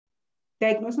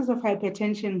diagnosis of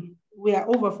hypertension, we are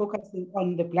over-focusing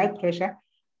on the blood pressure,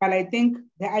 but I think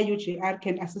the IUGR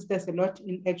can assist us a lot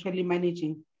in actually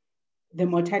managing the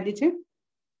mortality.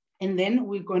 And then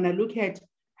we're gonna look at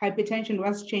hypertension,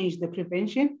 what's changed, the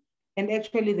prevention, and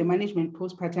actually the management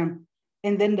postpartum.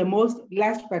 And then the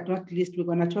last but not least, we're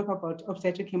gonna talk about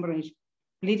obstetric hemorrhage.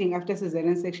 Bleeding after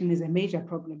cesarean section is a major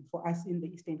problem for us in the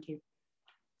Eastern Cape.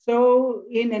 So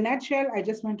in a nutshell, I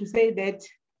just want to say that,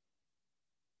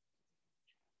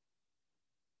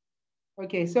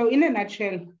 okay, so in a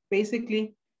nutshell,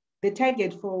 basically, the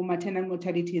target for maternal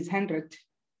mortality is 100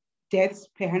 deaths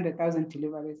per 100,000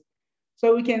 deliveries.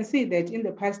 So we can see that in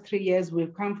the past 3 years,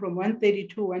 we've come from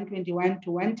 132, 121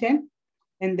 to 110,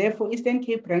 and therefore Eastern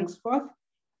Cape ranks 4th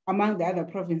among the other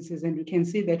provinces. And we can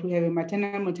see that we have a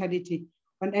maternal mortality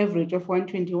on average of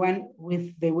 121,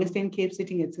 with the Western Cape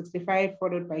sitting at 65,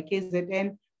 followed by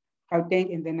KZN,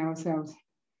 Gauteng, and then ourselves.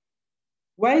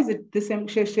 Why is this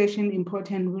session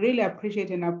important? We really appreciate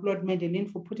and applaud Madeleine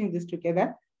for putting this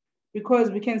together,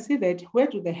 because we can see that where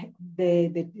do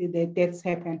the deaths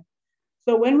happen?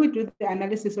 So when we do the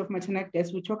analysis of maternal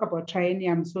deaths, we talk about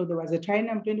triennium. So there was a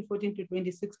triennium 2014 to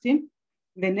 2016.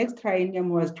 The next triennium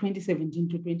was 2017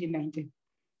 to 2019.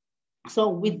 So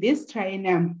with this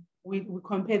triennium, we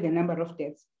compare the number of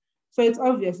deaths. So it's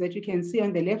obvious that you can see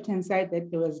on the left-hand side that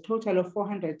there was a total of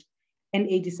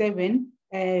 487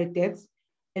 deaths.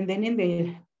 And then in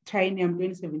the triennium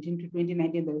 2017 to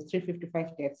 2019, there was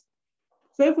 355 deaths.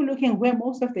 So if we're looking where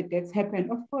most of the deaths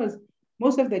happen, of course,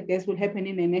 most of the deaths will happen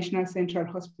in a national central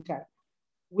hospital,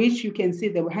 which you can see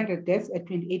there were 100 deaths at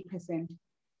 28%.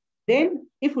 Then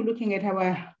if we're looking at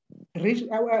our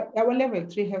level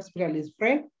 3 hospital is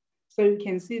Frey, so you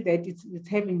can see that it's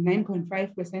having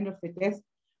 9.5% of the deaths.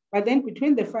 But then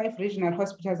between the 5 regional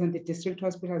hospitals and the district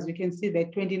hospitals, you can see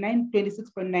that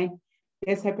 26.9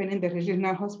 deaths happen in the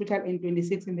regional hospital and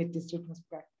 26 in the district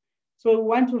hospital. So we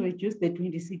want to reduce the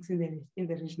 26 in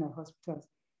the regional hospitals.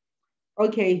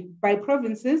 Okay, by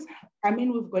provinces, I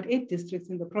mean, we've got 8 districts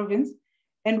in the province,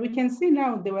 and we can see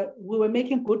now we were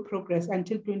making good progress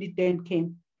until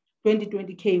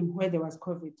 2020 came, where there was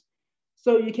COVID.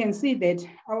 So you can see that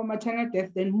our maternal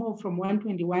death then moved from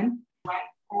 121,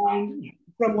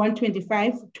 from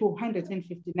 125 to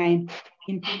 159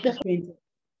 in 2020.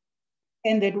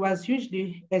 And that was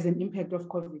hugely as an impact of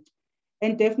COVID.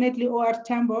 And definitely OR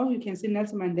Tambo, you can see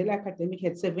Nelson Mandela Academic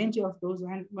had 70 of those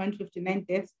 159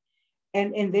 deaths.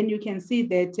 And then you can see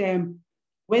that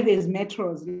where there's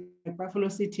metros, like Buffalo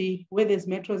City, where there's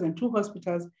metros and 2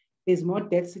 hospitals, there's more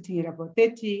deaths sitting at about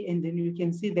 30. And then you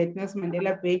can see that Nelson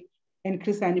Mandela Bay and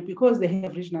Krisani, because they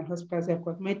have regional hospitals, have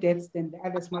got more deaths than the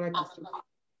other smaller districts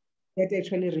that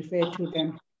actually refer to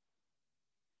them.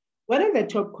 What are the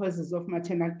top causes of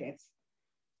maternal deaths?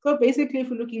 So basically, if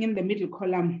we're looking in the middle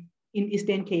column in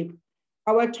Eastern Cape,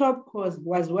 our top cause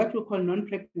was what we call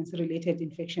non-pregnancy related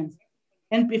infections.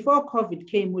 And before COVID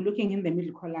came, we're looking in the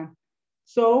middle column.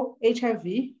 So HIV,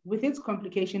 with its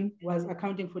complication, was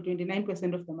accounting for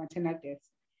 29% of the maternal deaths.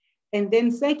 And then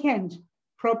second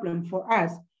problem for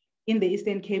us in the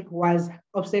Eastern Cape was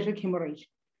obstetric hemorrhage.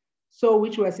 So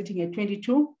which was sitting at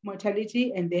 22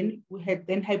 mortality, and then we had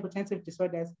then hypertensive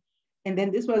disorders. And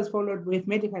then this was followed with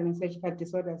medical and surgical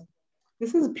disorders.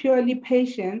 This is purely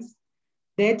patients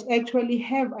that actually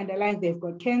have underlying, they've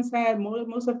got cancer,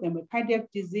 most of them with cardiac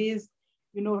disease,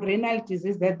 renal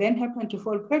disease, that then happen to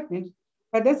fall pregnant.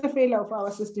 But that's a failure of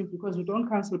our system because we don't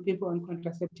counsel people on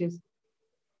contraceptives.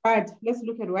 But let's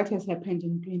look at what has happened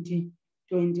in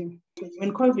 2020.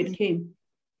 When COVID came,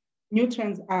 new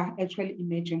trends are actually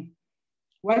emerging.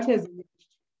 What has emerged?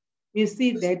 We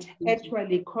see that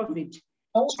actually COVID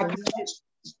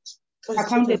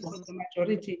accounted for the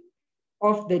majority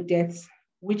of the deaths,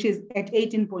 which is at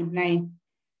 18.9,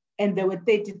 and there were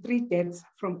 33 deaths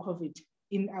from COVID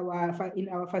in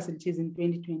our facilities in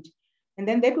 2020. And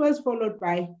then that was followed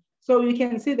by, so you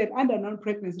can see that under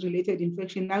non-pregnancy related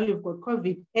infection, now you've got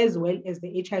COVID as well as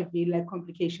the HIV-like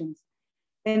complications.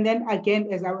 And then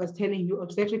again, as I was telling you,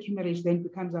 obstetric hemorrhage then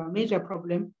becomes our major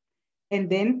problem. And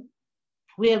then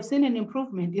we have seen an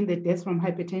improvement in the deaths from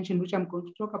hypertension, which I'm going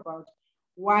to talk about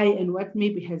why and what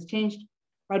maybe has changed.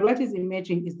 But what is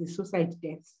emerging is the suicide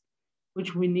deaths,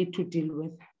 which we need to deal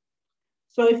with.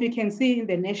 So if you can see in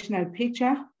the national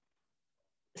picture,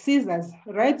 Caesars,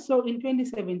 right? So in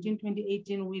 2017,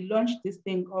 2018, we launched this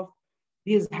thing of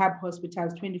these hub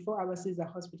hospitals, 24-hour Caesar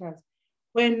hospitals,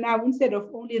 where now instead of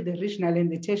only the regional and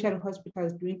the tertiary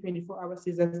hospitals doing 24-hour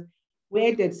Caesars,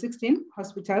 we added 16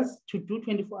 hospitals to do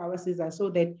 24-hour Caesars so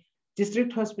that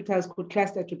district hospitals could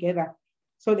cluster together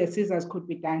so that Caesars could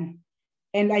be done.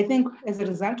 And I think as a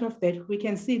result of that, we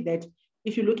can see that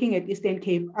if you're looking at Eastern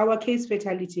Cape, our case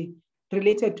fatality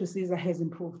related to Caesar has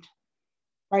improved.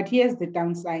 But here's the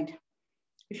downside.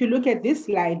 If you look at this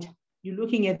slide, you're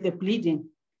looking at the bleeding,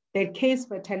 the case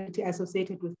fatality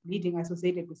associated with bleeding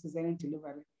associated with cesarean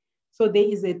delivery. So there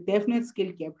is a definite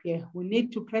skill gap here. We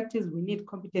need to practice, we need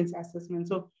competence assessment.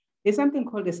 So there's something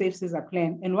called the Safe Caesar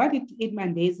Plan. And what it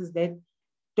mandates is that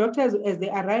doctors, as they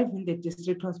arrive in the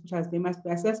district hospitals, they must be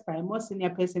assessed by a more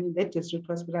senior person in that district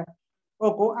hospital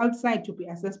or go outside to be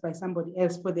assessed by somebody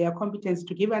else for their competence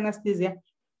to give anesthesia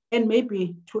and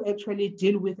maybe to actually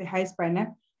deal with a high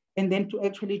spinal and then to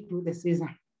actually do the Caesar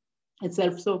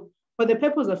itself. So for the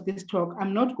purpose of this talk,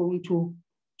 I'm not going to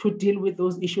deal with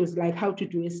those issues like how to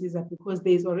do a Caesar because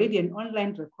there's already an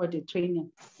online recorded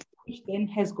training, which then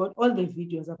has got all the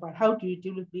videos about how do you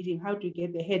deal with bleeding, how do you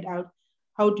get the head out,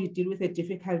 how do you deal with a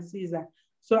difficult Caesar.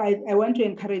 So I want to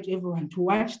encourage everyone to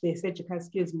watch the surgical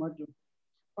skills module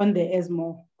on the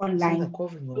ESMO online.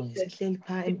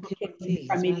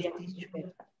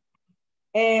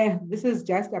 This is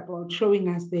just about showing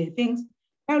us the things.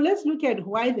 Now let's look at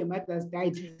why the mothers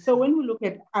died. So when we look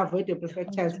at avoidable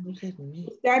factors, we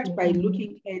start by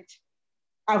looking at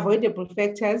avoidable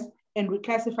factors and we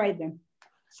classify them.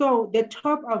 So the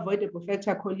top avoidable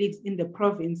factor, colleagues, in the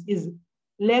province is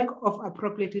lack of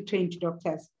appropriately trained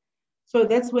doctors. So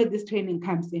that's where this training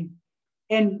comes in.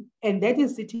 And that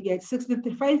is sitting at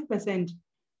 65%.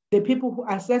 The people who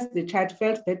assessed the child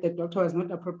felt that the doctor was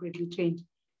not appropriately trained.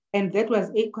 And that was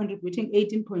contributing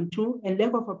 18.2, and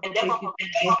lack of appropriately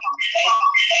trained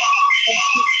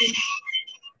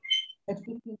at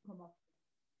 15.1.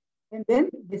 And then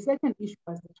the second issue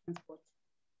was the transport.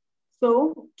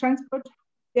 So transport,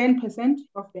 10%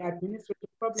 of the administrative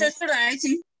problems.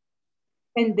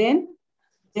 And then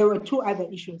there were two other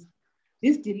issues.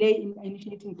 This delay in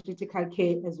initiating critical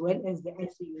care as well as the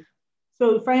ICU.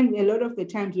 So you find a lot of the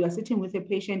times you are sitting with a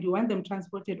patient, you want them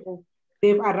transported or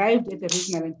they've arrived at the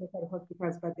regional and tertiary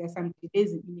hospitals, but there are some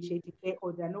delays in initiating care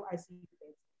or there are no ICU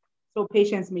beds. So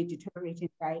patients may deteriorate and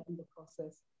die in the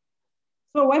process.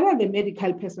 So what are the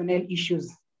medical personnel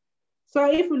issues?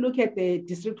 So if we look at the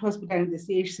district hospital and the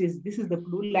CHCs, this is the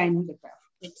blue line in the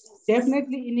graph.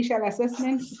 Definitely initial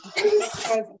assessment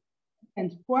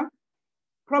and poor.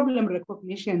 Problem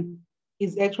recognition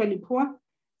is actually poor.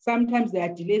 Sometimes there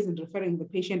are delays in referring the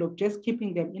patient or just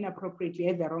keeping them inappropriately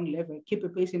at the wrong level, keep a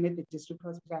patient at the district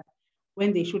hospital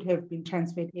when they should have been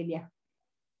transferred earlier.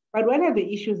 But what are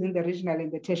the issues in the regional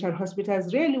and the tertiary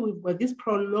hospitals? Really, we've got this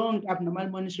prolonged abnormal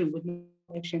monitoring with no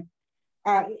action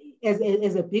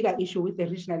as a bigger issue with the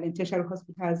regional and tertiary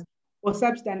hospitals or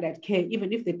substandard care,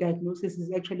 even if the diagnosis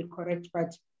is actually correct.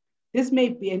 But this may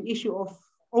be an issue of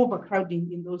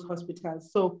overcrowding in those hospitals,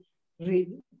 so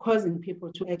causing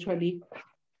people to actually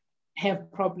have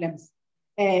problems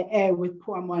with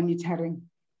poor monitoring.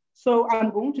 So I'm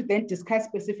going to then discuss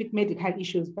specific medical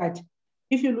issues, but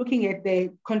if you're looking at the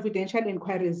confidential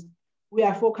inquiries, we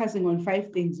are focusing on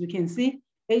 5 things. You can see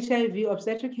HIV,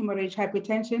 obstetric hemorrhage,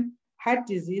 hypertension, heart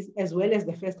disease, as well as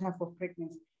the first half of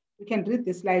pregnancy. You can read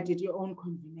the slide at your own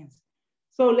convenience.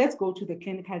 So let's go to the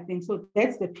clinical thing. So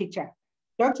that's the picture.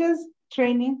 Doctors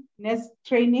training, nurse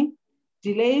training,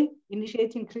 delay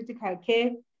initiating critical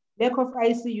care, lack of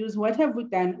ICUs. What have we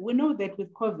done? We know that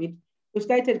with COVID, we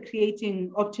started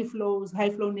creating optiflows, high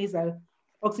flow nasal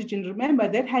oxygen. Remember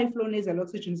that high flow nasal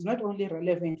oxygen is not only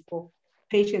relevant for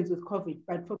patients with COVID,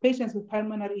 but for patients with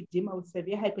pulmonary edema, with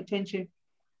severe hypertension.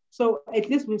 So at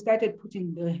least we started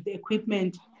putting the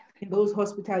equipment in those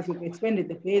hospitals. We've expanded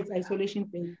the beds, isolation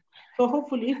beds. So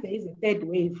hopefully if there is a third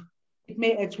wave, it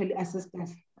may actually assist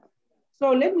us.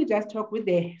 So let me just talk with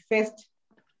the first.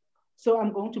 So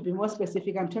I'm going to be more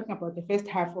specific. I'm talking about the first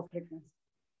half of pregnancy.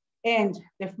 And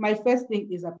my first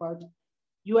thing is about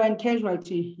you are in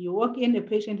casualty. You walk in, a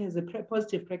patient has a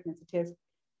positive pregnancy test.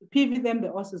 You PV them,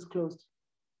 the os is closed.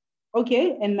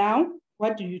 Okay, and now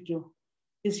what do you do?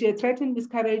 Is she a threatened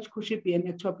miscarriage? Could she be an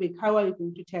ectopic? How are you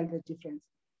going to tell the difference?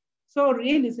 So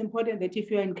really it's important that if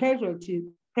you're in casualty,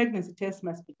 pregnancy test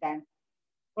must be done.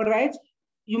 All right,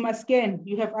 you must scan.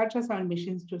 You have ultrasound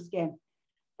machines to scan.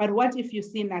 But what if you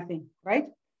see nothing, right?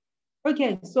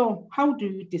 Okay, so how do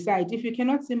you decide? If you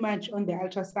cannot see much on the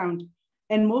ultrasound,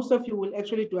 and most of you will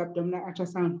actually do abdominal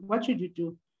ultrasound, what should you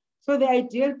do? So the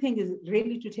ideal thing is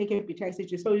really to take a beta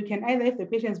ECG. So you can either, if the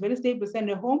patient is very stable, send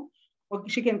her home, or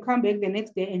she can come back the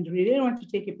next day and really want to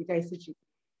take a beta ECG.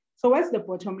 So what's the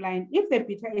bottom line? If the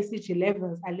beta ECG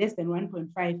levels are less than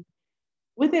 1.5,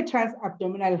 with a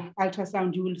transabdominal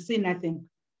ultrasound, you will see nothing.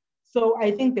 So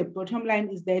I think the bottom line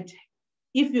is that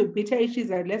if your beta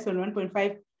ECGs are less than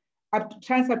 1.5,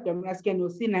 transabdominal scan, you'll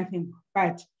see nothing.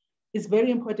 But it's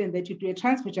very important that you do a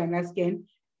transvaginal scan.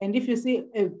 And if you see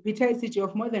a beta ECG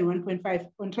of more than 1.5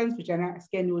 on transvaginal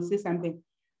scan, you will see something.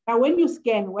 Now, when you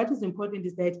scan, what is important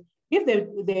is that if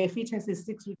the fetus is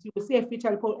 6 weeks, you will see a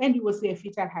fetal pole and you will see a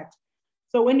fetal heart.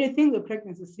 So when you think the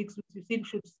pregnancy is 6 weeks, you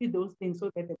should see those things so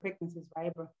that the pregnancy is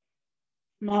viable.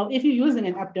 Now, if you're using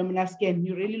an abdominal scan,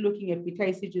 you're really looking at beta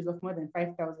ECGs of more than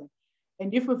 5,000.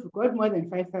 And if you've got more than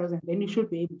 5,000, then you should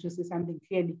be able to see something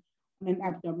clearly on an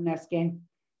abdominal scan.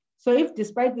 So if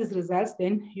despite these results,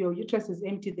 then your uterus is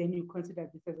empty, then you consider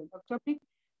this as an ectopic,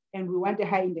 and we want a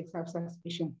high index of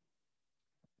suspicion.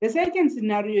 The second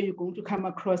scenario you're going to come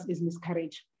across is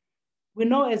miscarriage. We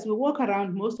know as we walk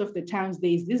around most of the towns,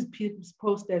 there is these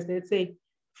posters that say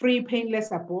free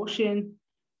painless abortion,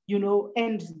 you know,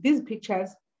 and these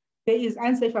pictures, there is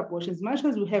unsafe abortions. Much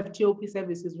as we have TOP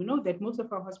services, we know that most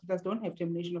of our hospitals don't have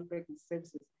termination of pregnancy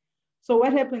services. So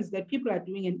what happens is that people are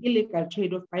doing an illegal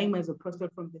trade of buying misoprostol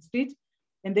from the street.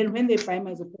 And then when they buy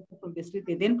misoprostol from the street,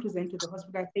 they then present to the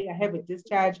hospital, say, I have a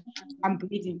discharge, I'm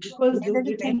bleeding, because they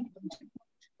retain,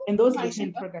 and those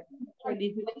retain products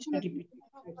actually contribute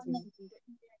to sepsis.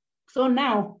 So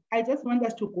now, I just want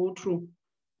us to go through.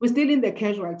 We're still in the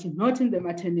casualty, not in the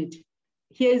maternity.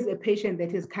 Here is a patient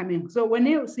that is coming. So when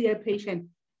you see a patient,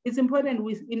 it's important,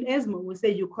 in ESMO, we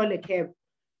say you call a cab.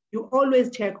 You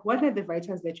always check what are the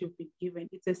vitals that you've been given.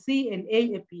 It's a C, an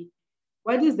A, a B.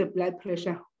 What is the blood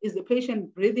pressure? Is the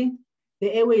patient breathing?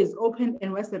 The airway is open,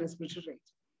 and what's the respiratory rate?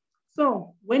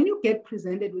 So when you get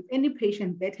presented with any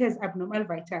patient that has abnormal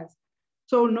vitals,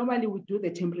 so normally we do the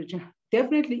temperature.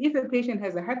 Definitely, if a patient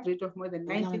has a heart rate of more than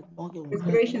 90,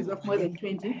 respirations of more than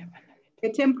 20, the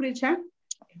temperature,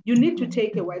 you need to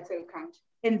take a white cell count.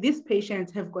 And these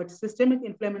patients have got systemic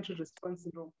inflammatory response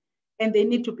syndrome, and they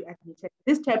need to be admitted.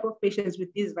 This type of patients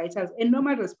with these vitals, a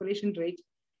normal respiration rate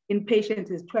in patients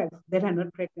is 12 that are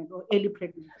not pregnant or early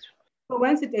pregnant. So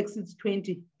once it exceeds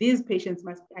 20, these patients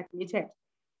must be admitted,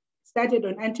 started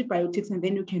on antibiotics, and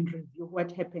then you can review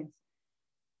what happens.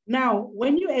 Now,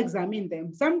 when you examine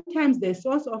them, sometimes the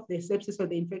source of the sepsis or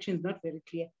the infection is not very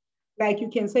clear. Like you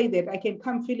can say that I can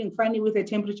come feeling funny with a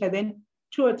temperature, then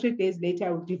 2 or 3 days later,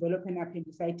 I will develop an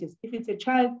appendicitis. If it's a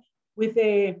child with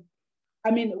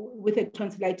with a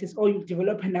tonsillitis, or you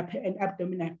develop an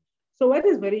abdominal. So what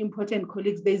is very important,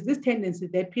 colleagues, there's this tendency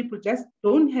that people just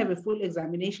don't have a full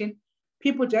examination.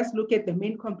 People just look at the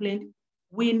main complaint.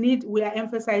 We are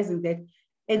emphasizing that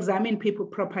examine people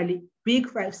properly, big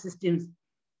 5 systems.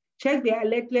 Check their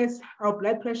alertness, our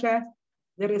blood pressure,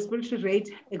 the respiratory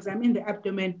rate, examine the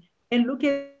abdomen, and look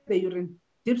at the urine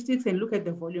dipsticks and look at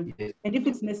the volume. And if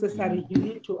it's necessary, you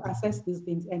need to assess these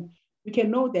things. And we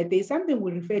can know that there's something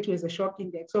we refer to as a shock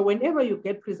index. So whenever you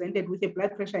get presented with a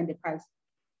blood pressure and a pulse,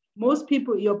 most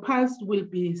people, your pulse will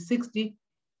be 60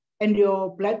 and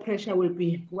your blood pressure will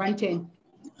be 110.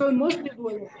 So most people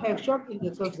will have shock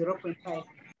index of 0.5.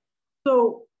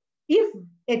 So if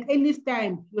at any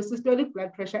time your systolic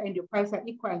blood pressure and your pulse are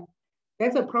equal,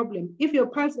 that's a problem. If your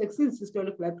pulse exceeds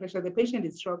systolic blood pressure, the patient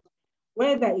is shocked,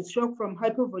 whether it's shock from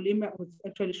hypovolemia or it's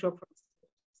actually shock from.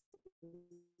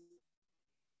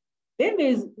 Then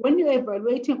when you're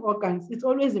evaluating organs, it's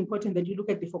always important that you look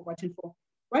at the forgotten 4.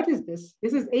 What is this?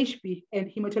 This is HB and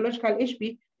hematological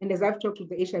HB, and as I've talked to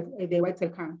the HIV, the white cell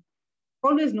count.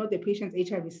 Always know the patient's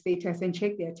HIV status and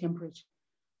check their temperature.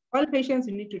 All patients,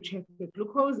 you need to check the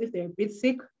glucose if they're a bit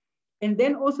sick, and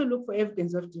then also look for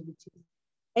evidence of DVT.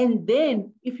 And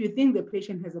then if you think the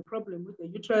patient has a problem with the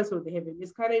uterus or they have a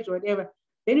miscarriage or whatever,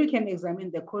 then you can examine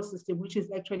the core system, which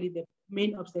is actually the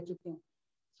main obstetric thing.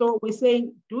 So we're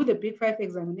saying do the big 5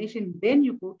 examination, then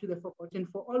you go to the forgotten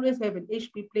 4. Always have an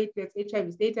HB platelets,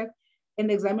 HIV status,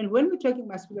 and examine. When we're talking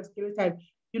musculoskeletal,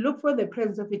 you look for the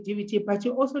presence of a DVT, but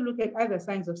you also look at other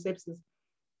signs of sepsis.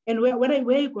 And where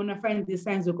you're going to find these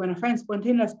signs, you're going to find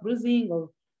spontaneous bruising,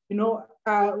 or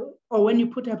or when you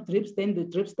put up drips, then the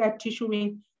drips start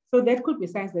tissuing. So that could be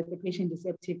signs that the patient is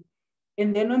septic.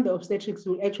 And then on the obstetrics,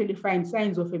 you'll actually find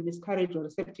signs of a miscarriage or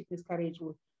a septic miscarriage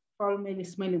with foul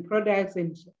smelling products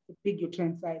and big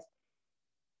uterine size.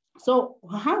 So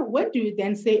when do you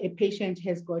then say a patient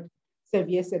has got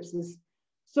severe sepsis?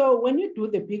 So when you do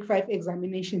the big 5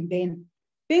 examination, then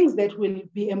things that will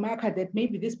be a marker that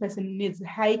maybe this person needs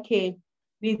high care,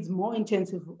 needs more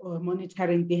intensive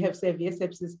monitoring, they have severe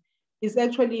sepsis, is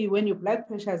actually when your blood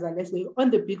pressures are less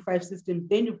on the big 5 system,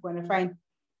 then you're going to find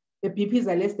the BPs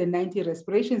are less than 90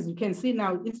 respirations. You can see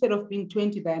now, instead of being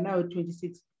 20, they are now at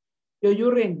 26. Your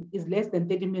urine is less than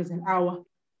 30 mils an hour.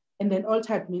 And then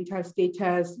altered mental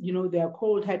status, they are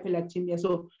cold, hyperlactemia.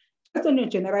 So just on your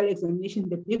general examination,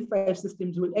 the big 5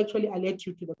 systems will actually alert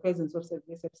you to the presence of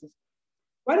severe sepsis.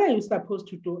 What are you supposed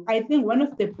to do? I think one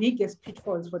of the biggest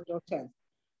pitfalls for doctors,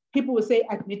 people will say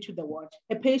admit to the ward.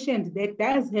 A patient that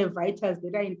does have vitals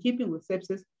that are in keeping with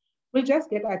sepsis will just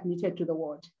get admitted to the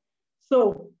ward.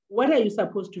 So what are you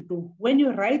supposed to do? When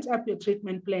you write up your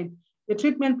treatment plan, the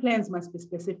treatment plans must be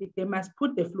specific. They must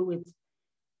put the fluids.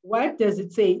 What does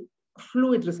it say?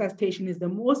 Fluid resuscitation is the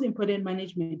most important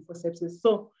management for sepsis.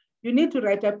 So you need to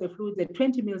write up the fluids at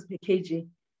 20 mils per kg,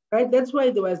 right? That's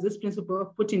why there was this principle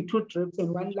of putting 2 drips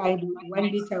and 1 line,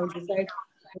 1 liter on the side,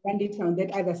 1 liter on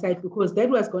that other side, because that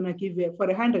was going to give you, for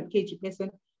a 100 kg person,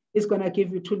 it's going to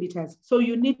give you 2 liters. So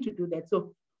you need to do that.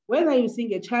 So whether you're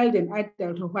seeing a child, an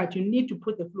adult, or what, you need to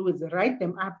put the fluids, write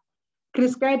them up,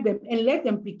 prescribe them, and let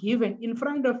them be given in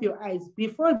front of your eyes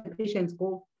before the patients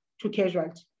go to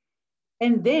casualty.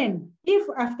 And then if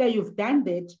after you've done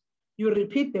that, you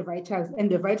repeat the vitals, and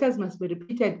the vitals must be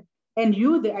repeated, and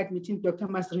you, the admitting doctor,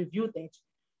 must review that.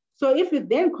 So if you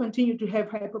then continue to have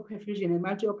hypoperfusion and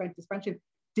multi-organ dysfunction,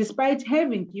 despite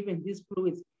having given these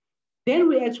fluids, then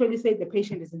we actually say the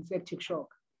patient is in septic shock.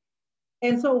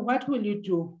 And so what will you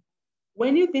do?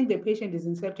 When you think the patient is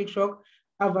in septic shock,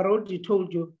 I've already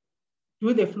told you,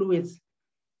 do the fluids.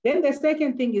 Then the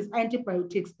second thing is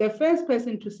antibiotics. The first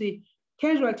person to see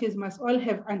casualties must all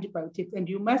have antibiotics, and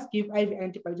you must give IV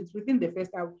antibiotics within the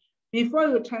first hour. Before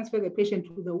you transfer the patient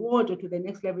to the ward or to the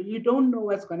next level, you don't know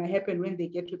what's going to happen when they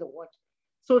get to the ward.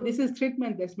 So this is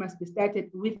treatment that must be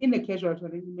started within a casualty or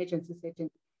an emergency setting.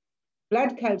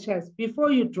 Blood cultures,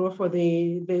 before you draw for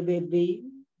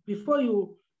before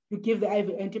you give the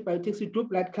IV antibiotics, you do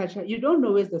blood culture. You don't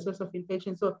know where's the source of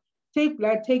infection. So take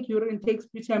blood, take urine, take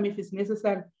sputum if it's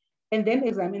necessary, and then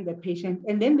examine the patient.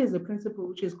 And then there's a principle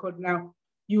which is called now,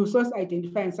 you source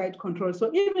identify and site control.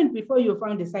 So even before you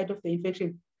found the site of the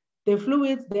infection, the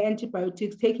fluids, the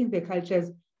antibiotics, taking the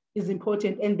cultures is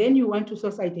important. And then you want to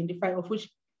source identify, of which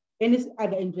any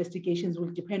other investigations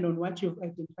will depend on what you've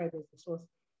identified as the source.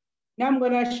 Now I'm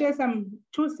going to share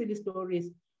 2 silly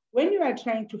stories. When you are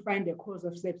trying to find the cause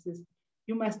of sepsis,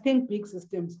 you must think big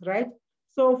systems, right?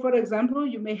 So for example,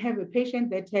 you may have a patient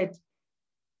that had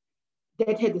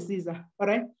a seizure, all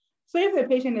right? So if the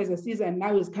patient has a seizure and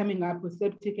now is coming up with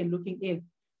septic and looking ill,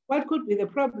 what could be the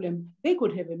problem? They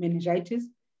could have a meningitis,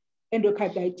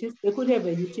 endocarditis, they could have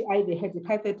a UTI, they had a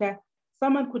catheter,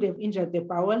 someone could have injured the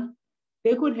bowel,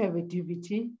 they could have a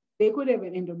DVT, they could have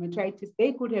an endometritis,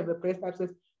 they could have a breast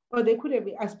abscess, or they could have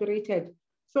been aspirated.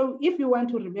 So if you want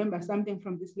to remember something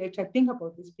from this lecture, think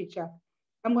about this picture.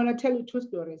 I'm going to tell you 2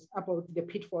 stories about the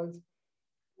pitfalls.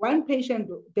 One patient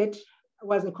that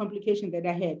was a complication that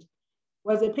I had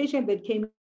was a patient that came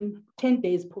in 10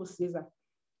 days post-seizure.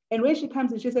 And when she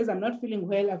comes and she says, I'm not feeling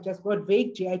well, I've just got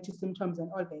vague GIT symptoms and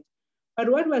all that.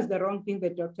 But what was the wrong thing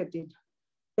the doctor did?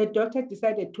 The doctor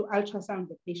decided to ultrasound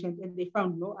the patient and they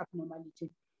found no abnormality.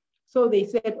 So they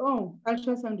said, oh,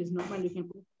 ultrasound is normal, you can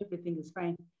go, everything is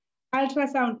fine.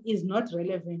 Ultrasound is not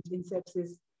relevant in sepsis.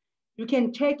 You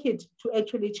can check it to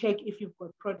actually check if you've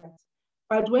got products.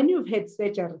 But when you've had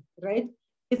surgery, right,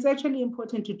 it's actually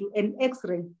important to do an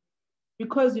X-ray,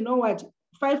 because you know what,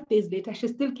 5 days later, she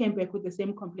still came back with the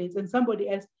same complaints and somebody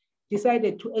else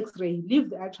decided to X-ray, leave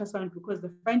the ultrasound because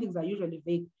the findings are usually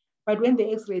vague. But when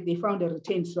they X-ray, they found a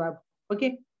retained swab,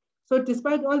 okay? So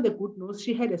despite all the good news,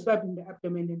 she had a swab in the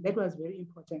abdomen and that was very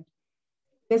important.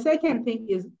 The second thing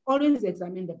is always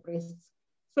examine the breasts.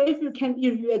 So if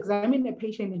you examine a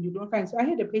patient and you don't find, so I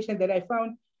had a patient that I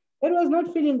found that was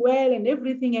not feeling well and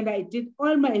everything, and I did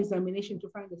all my examination to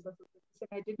find the source of the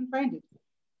and I didn't find it.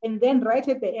 And then right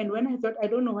at the end, when I thought, I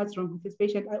don't know what's wrong with this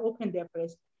patient, I opened their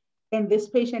breast. And this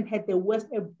patient had the worst,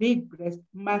 a big breast,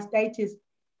 mastitis.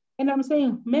 And I'm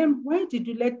saying, ma'am, why did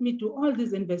you let me do all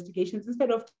these investigations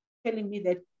instead of telling me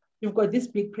that you've got this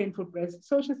big painful breast?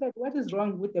 So she said, what is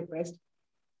wrong with the breast?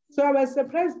 So I was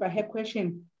surprised by her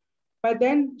question. But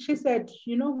then she said,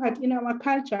 you know what, in our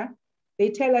culture, they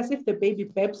tell us if the baby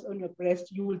babs on your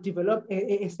breast, you will develop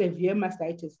a severe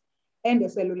mastitis and a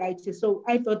cellulitis. So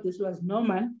I thought this was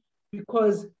normal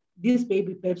because this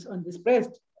baby babs on this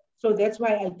breast. So that's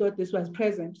why I thought this was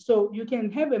present. So you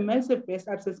can have a massive breast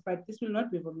abscess, but this will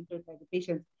not be vomited by the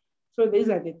patient. So these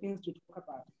are the things to talk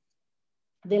about.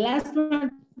 The last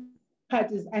one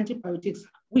part is antibiotics.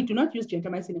 We do not use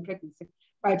gentamicin in pregnancy,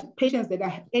 but patients that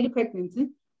are early pregnancy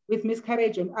with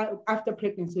miscarriage and after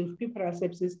pregnancy with puerperal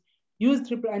sepsis use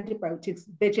triple antibiotics.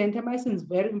 The gentamicin is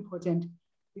very important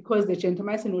because the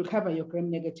gentamicin will cover your gram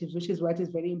negatives, which is what is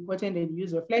very important, and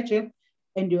use your flagell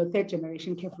and your 3rd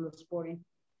generation cephalosporin.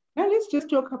 Now let's just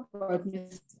talk about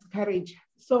miscarriage.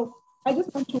 So I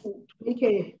just want to make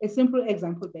a simple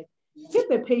example that if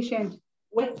the patient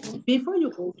Before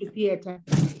you go to theater,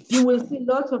 you will see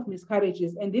lots of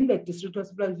miscarriages, and in the district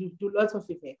hospitals, you do lots of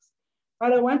effects.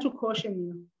 But I want to caution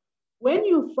you, when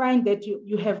you find that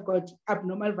you have got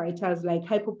abnormal vitals like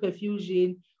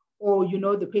hypoperfusion, or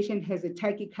the patient has a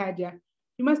tachycardia,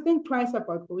 you must think twice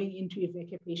about going in to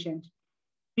evac a patient.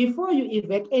 Before you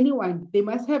evac anyone, they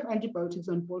must have antibiotics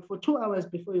on board for 2 hours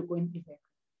before you go and evac.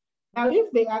 Now,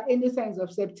 if there are any signs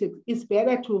of septic, it's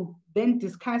better to then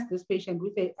discuss this patient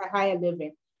with a higher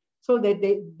level, so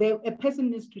that a person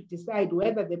needs to decide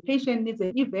whether the patient needs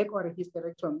an evac or a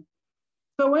hysterectomy.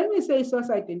 So when we say source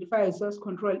identifier, source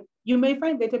control, you may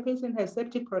find that a patient has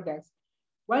septic products.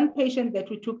 One patient that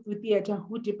we took to theater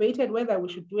who debated whether we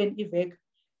should do an evac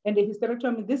and a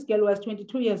hysterectomy, this girl was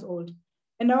 22 years old.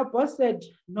 And our boss said,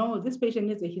 no, this patient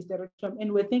needs a hysterectomy.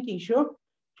 And we're thinking, sure,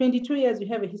 22 years, you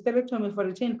have a hysterectomy for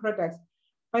retained products.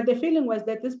 But the feeling was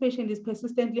that this patient is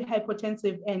persistently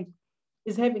hypotensive and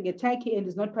is having a tachy and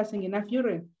is not passing enough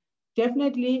urine.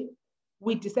 Definitely,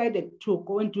 we decided to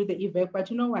go and do the evac, but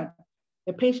you know what?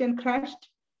 The patient crashed.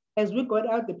 As we got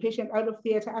out the patient out of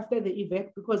theater after the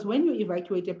evac, because when you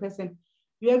evacuate a person,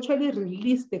 you actually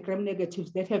release the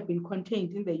gram-negatives that have been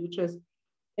contained in the uterus.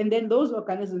 And then those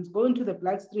organisms go into the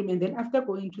bloodstream, and then after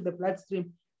going into the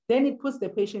bloodstream, then it puts the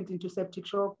patient into septic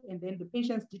shock, and then the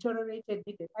patient's deteriorated,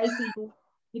 needed ICU,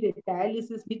 needed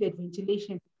dialysis, needed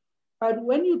ventilation. But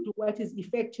when you do what is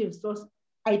effective source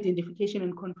identification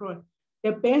and control,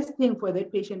 the best thing for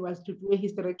that patient was to do a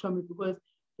hysterectomy, because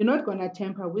you're not going to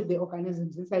tamper with the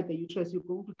organisms inside the uterus. You're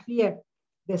going to clear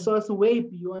the source way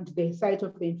beyond the site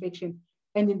of the infection.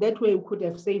 And in that way, we could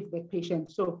have saved that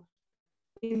patient. So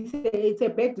it's a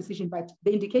bad decision, but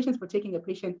the indications for taking a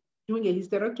patient, doing a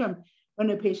hysterectomy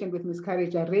on a patient with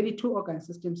miscarriage are really two organ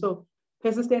systems. So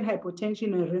persistent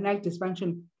hypotension and renal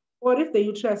dysfunction, or if the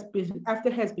uterus after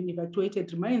has been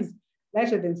evacuated remains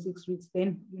larger than 6 weeks,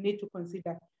 then you need to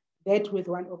consider that with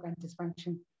one organ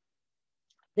dysfunction.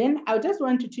 Then I just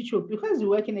want to teach you, because you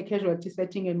work in a casualty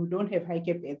setting and we don't have high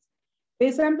care beds,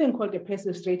 there's something called a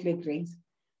passive straight leg raise.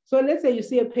 So let's say you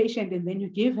see a patient and then you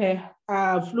give her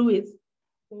fluids,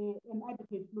 an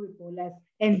adequate fluid bolus,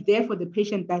 and therefore the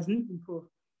patient doesn't improve.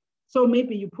 So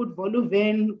maybe you put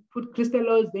Voluven, put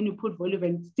crystalloids, then you put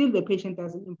Voluven, still the patient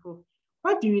doesn't improve.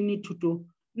 What do you need to do?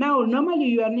 Now, normally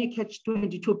you are in a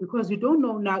catch-22 because you don't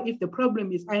know now if the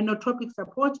problem is inotropic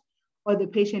support or the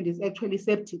patient is actually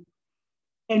septic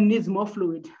and needs more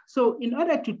fluid. So in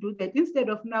order to do that, instead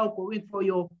of now going for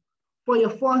your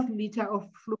 4th liter of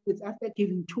fluids after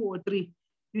giving 2 or 3,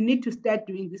 you need to start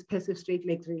doing this passive straight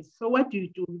leg raise. So what do?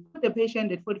 You put the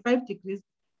patient at 45 degrees,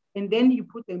 and then you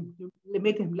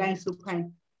make them lie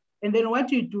supine. And then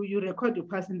what you do, you record your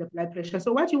pulse and the blood pressure.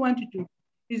 So what you want to do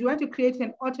is you want to create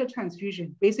an auto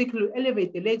transfusion. Basically, you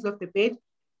elevate the legs of the bed,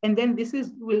 and then this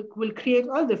will create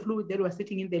all the fluid that was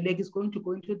sitting in the leg is going to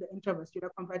go into the intravascular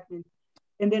compartment.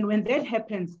 And then when that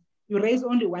happens, you raise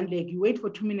only one leg, you wait for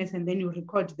 2 minutes, and then you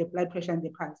record the blood pressure and the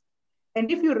pulse. And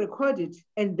if you record it,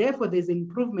 and therefore there's an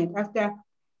improvement after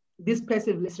this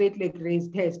passive straight leg raise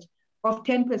test of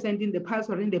 10% in the pulse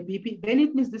or in the BP, then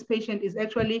it means this patient is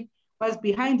actually was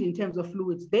behind in terms of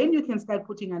fluids. Then you can start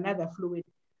putting another fluid.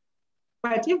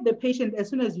 But if the patient, as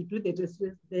soon as you do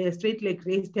the straight leg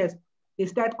raise test, they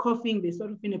start coughing, they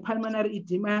sort of in a pulmonary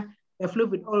edema, the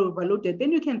fluid all overloaded,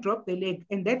 then you can drop the leg,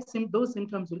 and those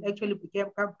symptoms will actually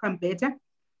become better.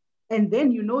 And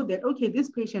then you know that, okay, this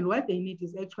patient, what they need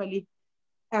is actually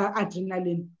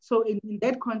adrenaline. So in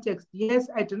that context, yes,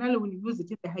 adrenaline, when you use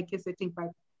it in the high care setting,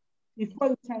 but before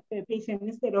you transfer a patient,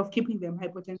 instead of keeping them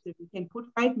hypotensive, you can put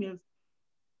 5 mils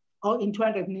or in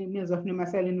 200 mils of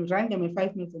pneumocillin, you run them at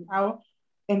 5 mils an hour.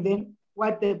 And then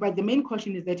but the main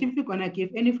caution is that if you're gonna give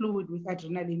any fluid with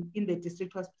adrenaline in the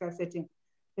district hospital setting,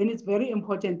 then it's very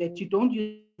important that you don't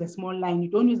use a small line, you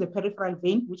don't use a peripheral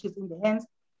vein, which is in the hands,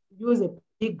 use a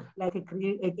big, like a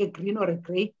green or a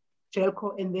gray gel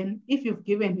core. And then if you've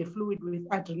given a fluid with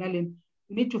adrenaline,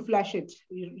 you need to flush it,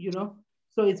 you know.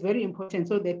 So it's very important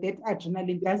so that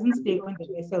adrenaline doesn't stay on the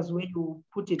vessels where you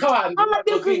put it. Can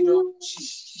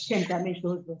damage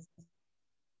those vessels.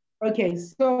 Okay,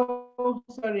 so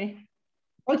sorry.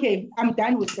 Okay, I'm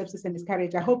done with sepsis and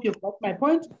miscarriage. I hope you've got my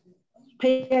point.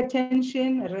 Pay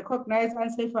attention, recognize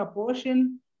unsafe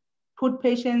abortion, put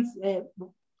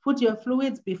your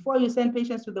fluids before you send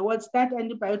patients to the ward, start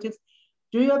antibiotics,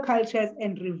 do your cultures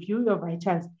and review your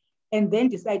vitals, and then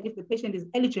decide if the patient is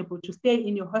eligible to stay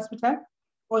in your hospital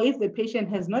or if the patient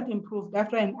has not improved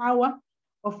after an hour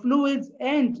of fluids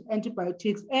and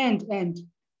antibiotics and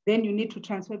then you need to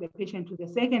transfer the patient to the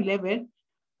second level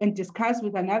and discuss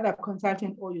with another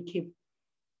consultant or you keep.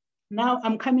 Now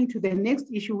I'm coming to the next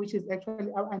issue, which is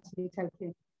actually our antenatal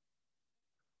care.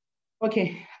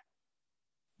 Okay.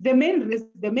 The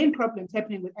main problems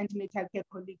happening with antenatal care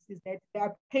colleagues is that there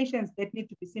are patients that need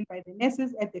to be seen by the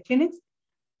nurses at the clinics,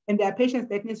 and there are patients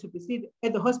that need to be seen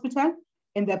at the hospital,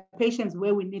 and there are patients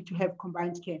where we need to have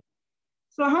combined care.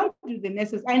 So how do the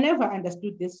nurses, I never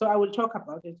understood this, so I will talk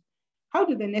about it. How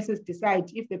do the nurses decide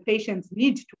if the patients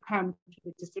need to come to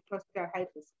the district hospital high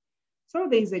risk? So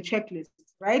there is a checklist,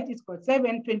 right? It's got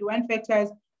 21 factors.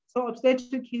 So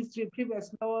obstetric history,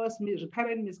 previous loss,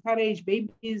 recurrent miscarriage,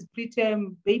 babies,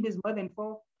 preterm, babies more than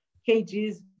 4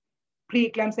 kgs,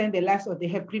 pre-eclampsia in the last, or they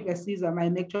have previous Caesar,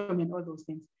 myomectomy, and all those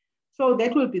things. So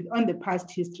that will be on the past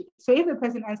history. So if the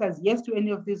person answers yes to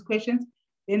any of these questions,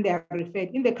 then they are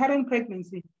referred. In the current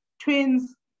pregnancy,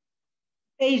 twins,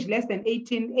 age less than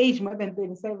 18, age more than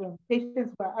 37,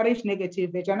 patients who are Rh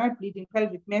negative, vaginal bleeding,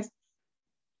 pelvic mass,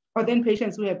 or then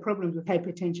patients who have problems with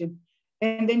hypertension.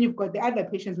 And then you've got the other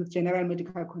patients with general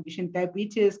medical condition,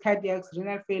 diabetes, cardiac,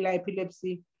 renal failure,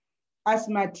 epilepsy,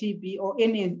 asthma, TB, or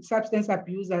any substance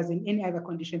abusers in any other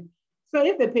condition. So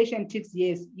if the patient ticks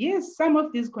yes, some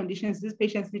of these conditions, these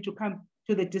patients need to come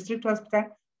to the district hospital,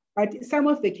 but some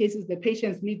of the cases, the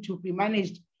patients need to be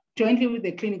managed jointly with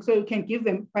the clinic. So you can give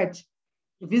them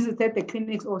visits at the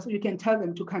clinics, also you can tell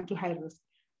them to come to high risk.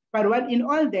 But in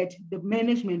all that, the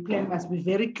management plan must be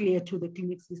very clear to the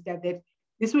clinic sister that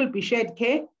this will be shared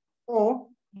care, or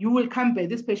you will come back.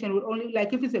 This patient will only,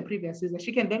 like if it's a previous Caesar,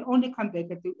 she can then only come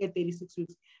back at 36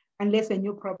 weeks unless a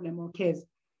new problem occurs.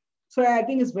 So I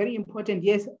think it's very important.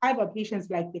 Yes, other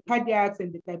patients like the cardiacs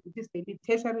and the diabetes, they need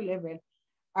tertiary level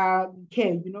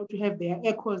care, to have their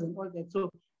echoes and all that.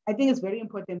 So I think it's very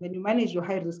important that you manage your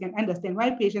high risk and understand why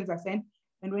patients are sent.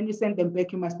 And when you send them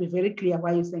back, you must be very clear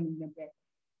why you're sending them back.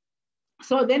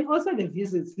 So then also the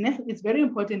visits. It's very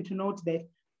important to note that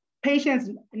patients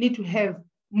need to have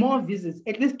more visits,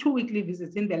 at least 2 weekly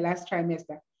visits in the last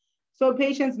trimester. So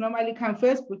patients normally come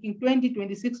first booking 20,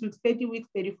 26 weeks, 30 weeks,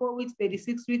 34 weeks,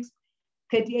 36 weeks,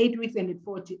 38 weeks, and at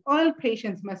 40. All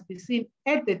patients must be seen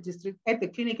at the district, at the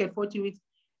clinic at 40 weeks.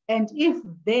 And if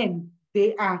then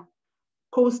they are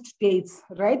post dates,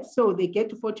 right? So they get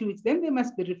to 40 weeks, then they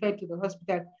must be referred to the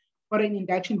hospital for an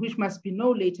induction, which must be no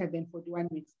later than 41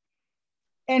 weeks.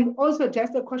 And also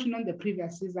just a caution on the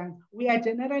previous season, we have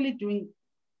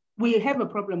a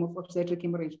problem of obstetric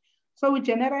hemorrhage. So we're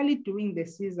generally doing the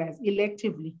Caesars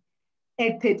electively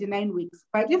at 39 weeks.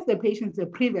 But if the patient's a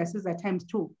previous Caesar times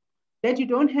 2, that you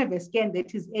don't have a scan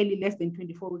that is early less than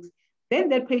 24 weeks, then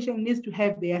that patient needs to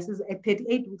have their Caesar at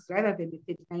 38 weeks rather than the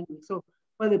 39 weeks. So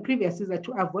for the previous Caesar,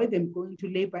 to avoid them going to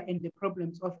labor and the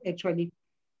problems of actually,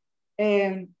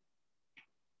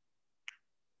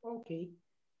 okay.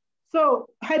 So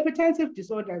hypertensive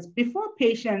disorders, before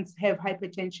patients have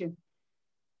hypertension,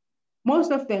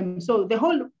 most of them, so the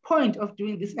whole point of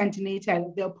doing this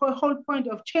antenatal, the whole point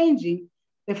of changing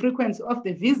the frequency of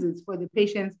the visits for the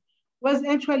patients was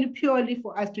actually purely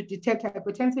for us to detect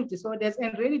hypertensive disorders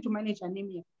and really to manage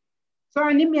anemia. So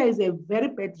anemia is a very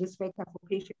bad risk factor for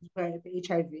patients who have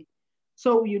HIV.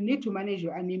 So you need to manage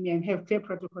your anemia and have clear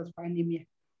protocols for anemia.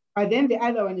 But then the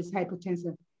other one is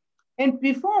hypertension. And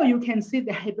before you can see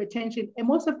the hypertension, and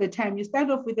most of the time you start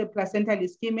off with a placental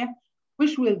ischemia,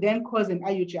 which will then cause an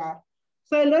IUGR.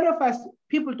 So a lot of us,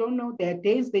 people don't know their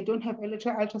days, they don't have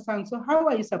ultrasound. So how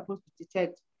are you supposed to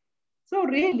detect? So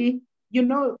really,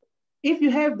 if you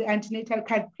have the antenatal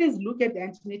card, please look at the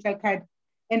antenatal card.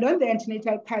 And on the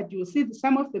antenatal card, you'll see that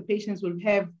some of the patients will be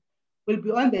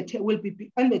on the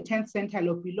 10th centile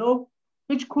or below,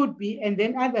 which could be, and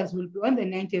then others will be on the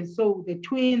 90th. So the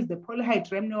twins, the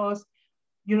polyhydramnios,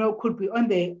 could be on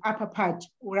the upper part,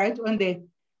 right, on the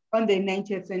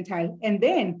 90th centile. And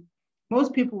then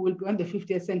most people will be on the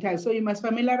 50th centile. So you must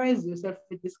familiarize yourself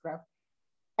with this graph.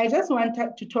 I just want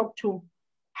to talk to,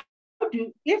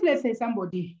 if let's say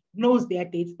somebody knows their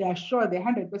dates, they are sure they're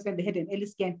 100% they had an early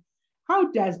scan, how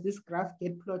does this graph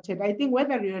get plotted? I think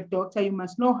whether you're a doctor, you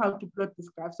must know how to plot this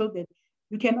graph so that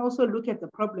you can also look at the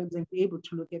problems and be able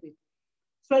to look at it.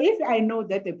 So if I know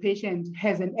that the patient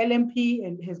has an LMP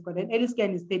and has got an early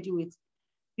scan is 30 weeks,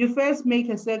 you first make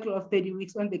a circle of 30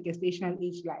 weeks on the gestational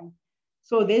age line.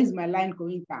 So there's my line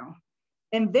going down.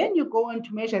 And then you go on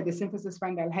to measure the symphysis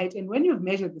fundal height. And when you've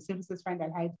measured the symphysis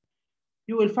fundal height,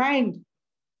 you will find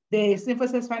the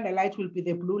symphysis fundal height will be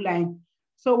the blue line.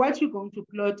 So what you're going to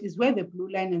plot is where the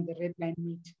blue line and the red line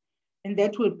meet. And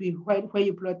that will be where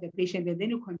you plot the patient, and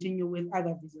then you continue with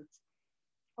other visits.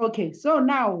 Okay, so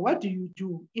now what do you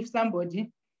do if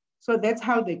somebody, so that's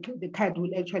how the card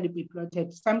will actually be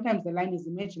plotted. Sometimes the line is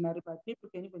imaginary, but people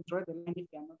can even draw the line if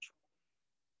they are not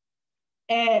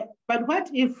sure. But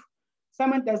what if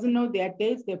someone doesn't know their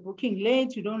dates, they're booking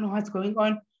late, you don't know what's going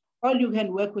on, all you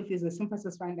can work with is a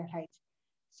symphysis fundal height.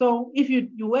 So if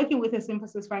you're working with a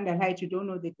symphysis fundal height, you don't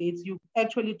know the dates, you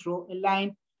actually draw a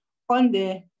line on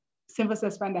the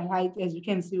symphysis fundal height, as you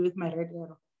can see with my red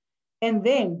arrow. And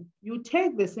then you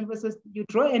take the symphysis, you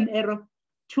draw an arrow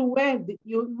to where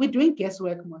we're doing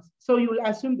guesswork most. So you will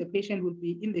assume the patient will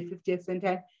be in the 50th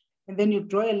centile, and then you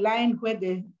draw a line where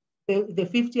the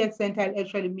 50th centile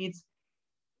actually meets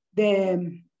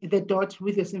the dot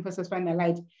with the symphysis fundal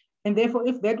height. And therefore,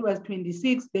 if that was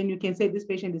 26, then you can say this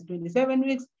patient is 27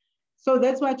 weeks. So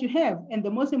that's what you have. And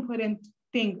the most important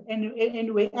thing,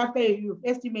 anyway, after you've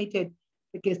estimated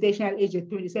the gestational age at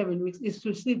 27 weeks, is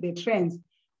to see the trends,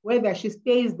 whether she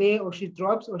stays there or she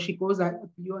drops or she goes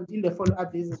beyond in the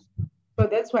follow-up visits. So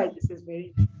that's why this is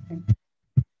very important.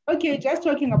 Okay, just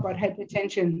talking about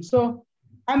hypertension. So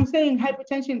I'm saying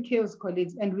hypertension kills,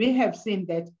 colleagues, and we have seen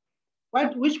that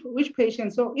which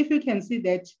patients. So if you can see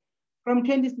that from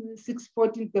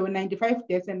 2014, there were 95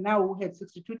 deaths, and now we had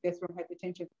 62 deaths from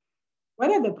hypertension. What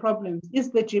are the problems?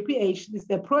 Is the GPH, is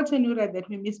the proteinuria that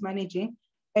we're mismanaging,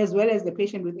 as well as the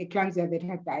patient with eclampsia that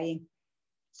are dying.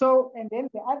 So, and then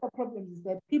the other problem is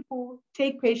that people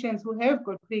take patients who have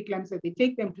got preeclampsia, they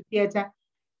take them to theater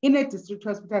in a district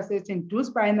hospital setting, do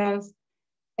spinals,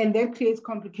 and that creates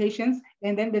complications.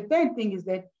 And then the third thing is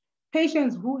that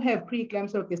patients who have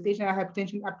preeclampsia or gestational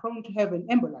hypertension are prone to have an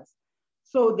embolus.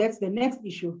 So that's the next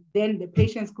issue. Then the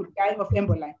patients could die of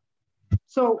emboli.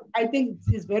 So I think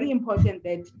it's very important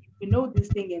that we know this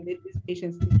thing and that these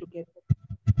patients need to get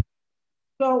it.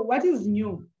 So what is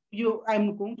new?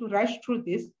 I'm going to rush through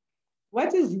this.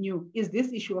 What is new is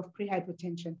this issue of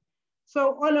prehypertension.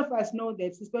 So all of us know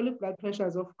that systolic blood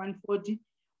pressures of 140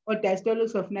 or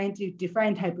diastolics of 90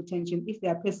 define hypertension. If they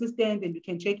are persistent and you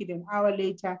can check it an hour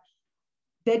later,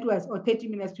 that was, or 30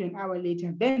 minutes to an hour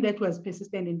later, then that was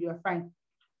persistent and you are fine.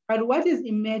 But what is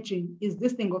emerging is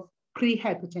this thing of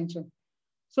prehypertension.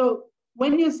 So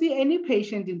when you see any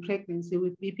patient in pregnancy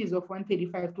with BPs of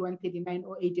 135 to 139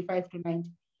 or 85 to 90,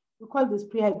 we call this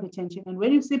prehypertension. And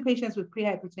when you see patients with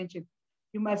prehypertension,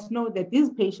 you must know that these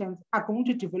patients are going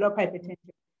to develop hypertension.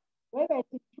 Whether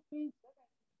it's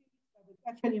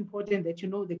actually important that you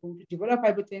know they're going to develop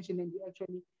hypertension and you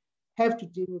actually have to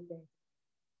deal with that.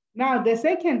 Now, the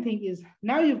second thing is,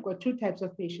 now you've got two types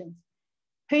of patients.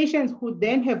 Patients who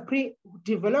then have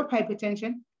developed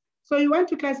hypertension. So you want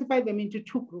to classify them into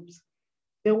two groups.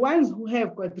 The ones who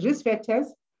have got risk factors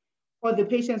or the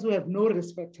patients who have no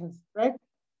risk factors, right?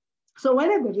 So what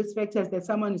are the risk factors that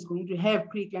someone is going to have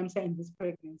preeclampsia in this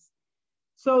pregnancy?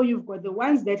 So you've got the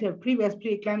ones that have previous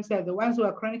preeclampsia, the ones who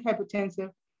are chronic hypertensive,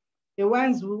 the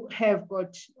ones who have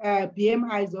got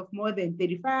BMIs of more than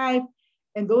 35,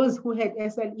 and those who had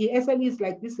SLE. SLE is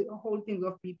like this whole thing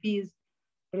of BPs,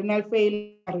 renal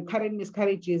failure, recurrent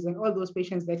miscarriages, and all those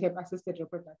patients that have assisted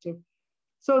reproductive.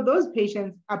 So those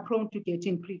patients are prone to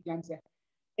getting preeclampsia.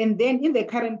 And then in the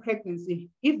current pregnancy,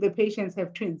 if the patients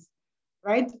have twins,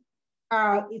 right,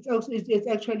 it's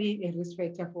actually a risk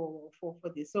factor for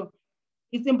this. So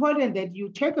it's important that you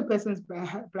check a person's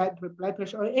blood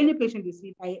pressure, or any patient you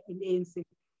see in ANC.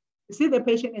 You see the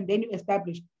patient and then you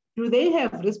establish, do they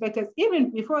have risk factors?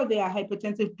 Even before they are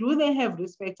hypertensive, do they have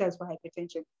risk factors for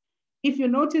hypertension? If you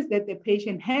notice that the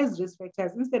patient has risk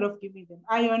factors, instead of giving them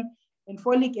iron and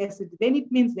folic acid, then it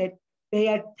means that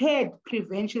their third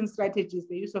prevention strategy is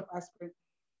the use of aspirin.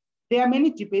 There are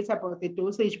many debates about the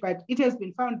dosage, but it has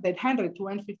been found that 100 to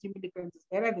 150 milligrams is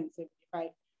better than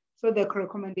 75. So the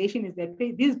recommendation is that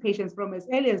these patients from as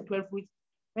early as 12 weeks,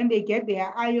 when they get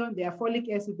their iron, their folic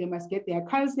acid, they must get their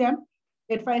calcium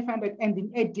at 500. And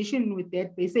in addition with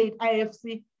that, they say at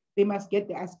IFC, they must get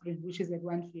the aspirin, which is at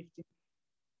 150.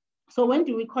 So when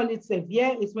do we call it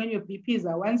severe? It's when your BPs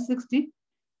are 160,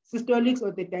 systolics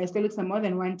or the diastolics are more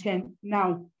than 110.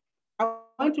 Now, I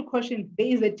want to caution, there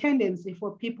is a tendency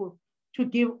for people to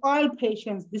give all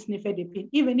patients this nifedipine,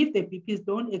 even if the BPs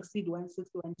don't exceed 160,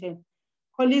 110.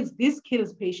 Colleagues, this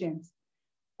kills patients,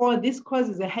 or this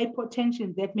causes a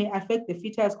hypotension that may affect the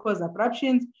fetus, cause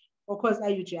abruptions, or cause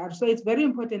IUGR. So it's very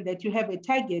important that you have a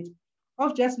target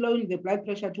of just lowering the blood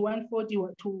pressure to 140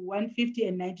 to 150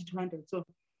 and 90 to 100. So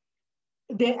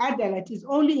the Adalat is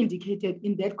only indicated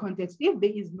in that context. If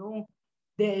there is no,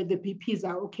 the BPs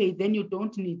are okay, then you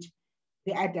don't need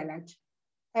the Adalat.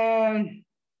 And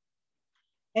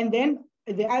then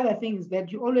the other thing is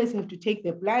that you always have to take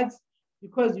the bloods,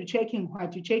 because you're checking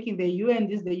what? You're checking the UN,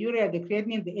 this, the urea, the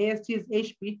creatinine, the ASTs,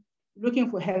 HB, looking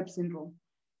for HELLP syndrome.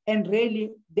 And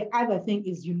really, the other thing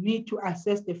is you need to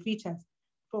assess the fetus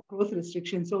for growth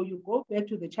restriction. So you go back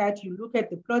to the chart, you look at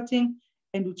the plotting,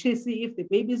 and you see if the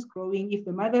baby is growing, if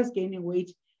the mother's gaining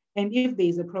weight, and if there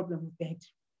is a problem with that.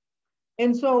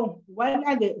 And so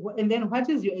then what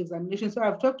is your examination? So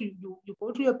I've talked to you, you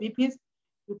go to your BPs,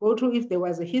 you go to if there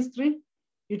was a history,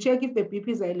 you check if the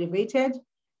BPs are elevated,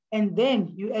 and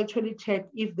then you actually check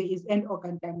if there is end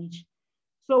organ damage.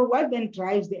 So what then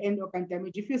drives the end organ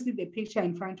damage? If you see the picture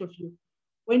in front of you,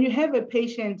 when you have a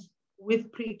patient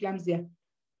with preeclampsia,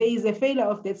 there is a failure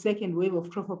of that second wave of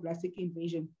trophoblastic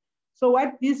invasion. So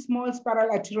what these small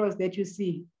spiral arterioles that you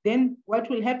see, then what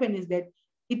will happen is that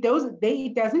it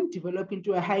doesn't develop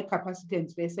into a high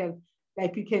capacitance vessel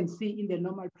like you can see in the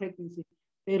normal pregnancy.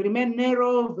 They remain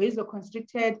narrow,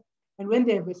 vasoconstricted, and when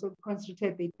they're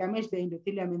vasoconstricted, they damage the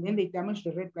endothelium and then they damage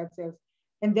the red blood cells.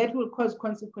 And that will cause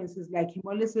consequences like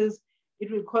hemolysis. It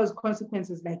will cause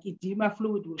consequences like edema,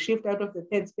 fluid will shift out of the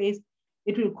third space.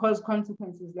 It will cause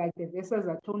consequences like the vessels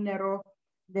are too narrow,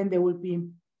 then there will be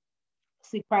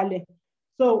sequelae.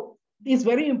 So it's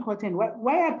very important.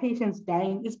 Why are patients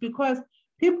dying? It's because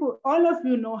all of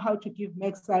you know how to give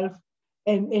Maxalf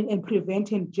and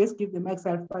prevent and just give the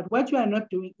Maxalf, but what you are not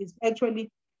doing is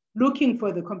actually looking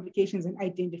for the complications and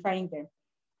identifying them.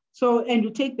 So, and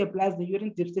you take the blood, the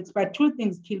urine dipsticks, but two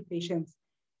things kill patients.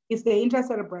 It's the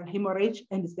intracerebral hemorrhage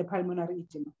and it's the pulmonary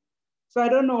edema. So I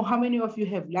don't know how many of you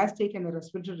have last taken a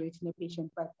respiratory rate in a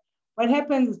patient, but what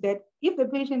happens is that if the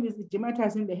patient is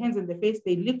edematous in the hands and the face,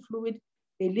 they leak fluid,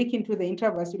 they leak into the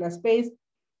intravascular space,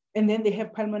 and then they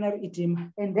have pulmonary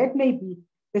edema. And that may be,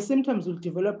 the symptoms will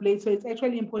develop late. So it's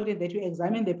actually important that you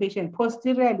examine the patient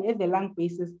posteriorly at the lung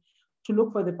basis to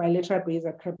look for the bilateral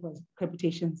basal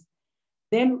crepitations.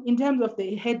 Then in terms of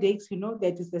the headaches, you know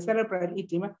that is the cerebral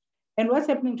edema. And what's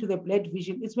happening to the blood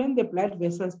vision is when the blood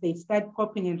vessels, they start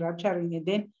popping and rupturing, and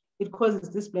then it causes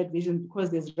this blood vision because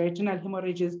there's retinal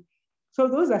hemorrhages. So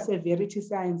those are severity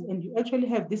signs, and you actually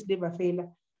have this liver failure.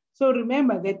 So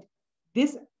remember that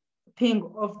this thing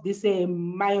of this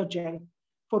myogel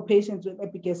for patients with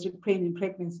epigastric pain in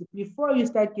pregnancy, before you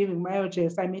start giving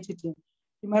myogel, cimetidine,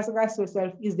 you must ask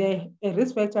yourself, is there a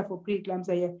risk factor for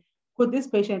preeclampsia here? Could this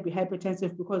patient be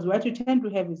hypertensive? Because what you tend to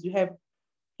have is you have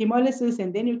hemolysis,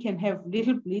 and then you can have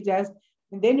little bleeders,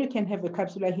 and then you can have a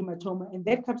capsular hematoma, and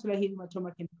that capsular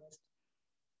hematoma can burst.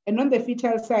 And on the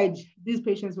fetal side, these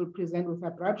patients will present with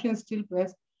abruption,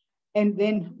 stillbirth, and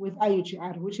then with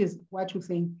IUGR, which is what you're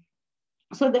saying.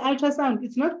 So the ultrasound,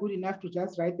 it's not good enough to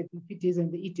just write the PPTs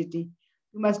and the ETT. You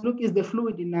must look, is the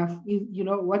fluid enough? You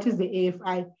know, what is the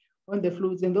AFI on the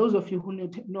fluids? And those of you who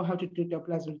know how to do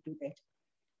Dopplers will do that.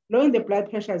 Lowering the blood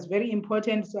pressure is very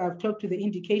important. So I've talked to the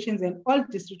indications, and all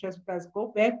district hospitals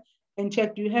go back and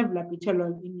check, do you have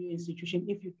labetalol in your institution?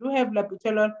 If you do have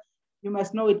labetalol, you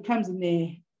must know it comes in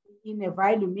a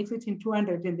vial, you mix it in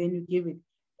 200 and then you give it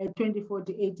at 24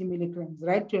 to 80 milligrams,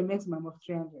 right, to a maximum of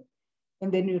 300.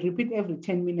 And then you repeat every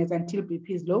 10 minutes until BP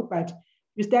is low, but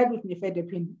you start with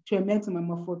nifedipine to a maximum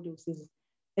of 4 doses.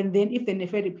 And then if the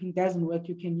nifedipine doesn't work,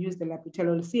 you can use the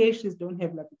labetalol. CHs don't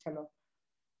have labetalol.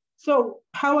 So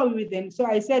how are we then? So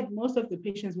I said most of the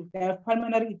patients will die of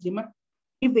pulmonary edema.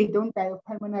 If they don't die of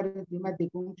pulmonary edema, they're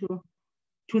going to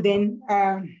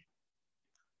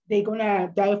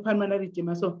die of pulmonary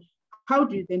edema. So how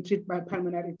do you then treat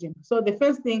pulmonary edema? So the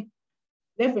first thing,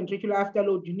 left ventricular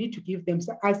afterload, you need to give them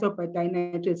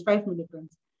isoprene 5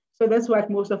 milligrams. So that's what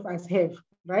most of us have,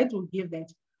 right? We'll give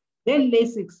that. Then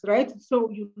Lasix, right? So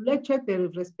you check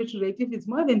the respiratory rate. If it's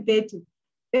more than 30,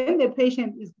 then the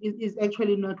patient is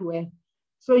actually not well.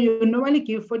 So you normally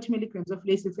give 40 milligrams of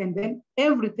Lasix and then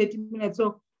every 30 minutes.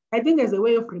 So I think as a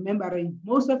way of remembering,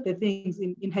 most of the things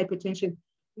in hypertension,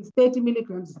 it's 30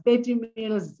 milligrams, 30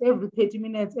 mils, every 30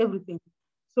 minutes, everything.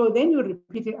 So then you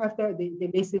repeat it after the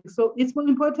Lasix. So it's more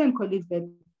important, colleagues, that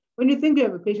when you think you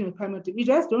have a patient with pulmonary, you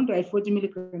just don't write 40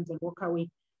 milligrams and walk away.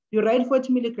 You write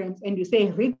 40 milligrams and you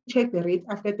say, recheck the rate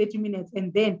after 30 minutes.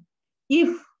 And then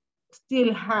if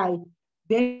still high,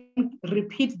 then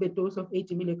repeat the dose of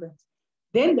 80 milligrams.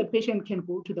 Then the patient can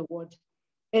go to the ward.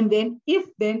 And then if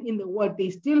then in the ward, they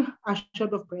still are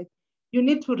short of breath, you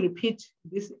need to repeat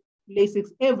this Lasix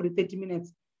every 30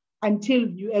 minutes until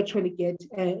you actually get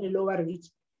a lower rate.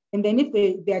 And then if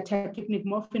they are tachypneic,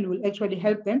 morphine will actually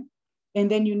help them. And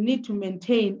then you need to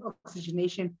maintain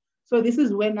oxygenation. So this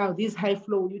is where now this high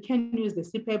flow, you can use the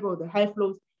CPAP or the high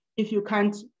flows. If you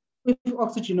can't, if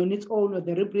oxygen on its own or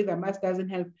the rebreather mask doesn't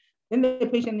help, then the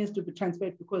patient needs to be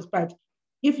transferred but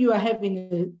if you are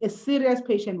having a serious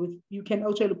patient with, you can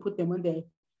actually put them on the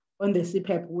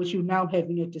CPAP, which you now have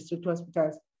in your district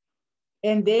hospitals.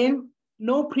 And then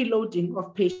no preloading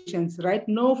of patients, right?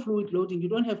 No fluid loading. You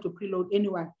don't have to preload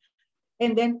anyone.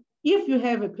 And then if you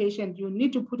have a patient, you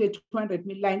need to put a 200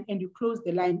 ml line and you close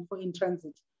the line for in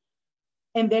transit.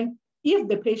 And then if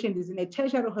the patient is in a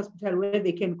tertiary hospital where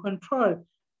they can control,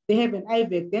 they have an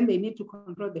IVEC, then they need to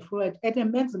control the fluid at a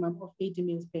maximum of 80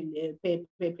 mils per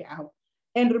hour.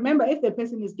 And remember, if the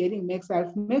person is getting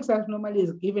Maxalf normally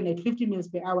is given at 50 mils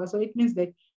per hour. So it means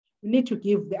that you need to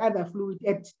give the other fluid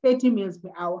at 30 mils per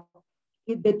hour.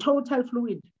 The total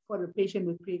fluid for a patient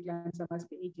with preeclampsia must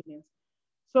be 80 mils.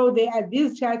 So there are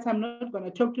these charts. I'm not going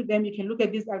to talk to them. You can look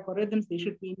at these algorithms. They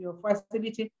should be in your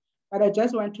facility. But I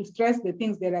just want to stress the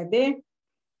things that are there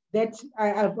that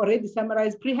I've already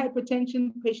summarized.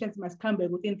 Pre-hypertension patients must come back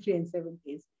within 3 and 7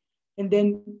 days. And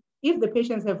then if the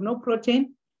patients have no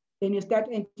protein, then you start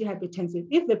antihypertensive.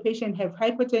 If the patient have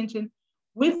hypertension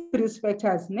with risk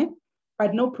factors,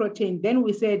 but no protein, then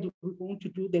we said we're going to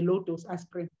do the low dose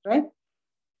aspirin, right?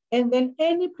 And then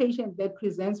any patient that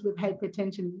presents with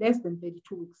hypertension less than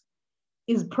 32 weeks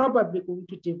is probably going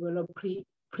to develop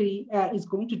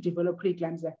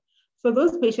preeclampsia. So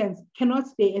those patients cannot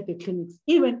stay at the clinics,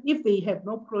 even if they have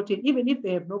no protein, even if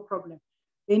they have no problem.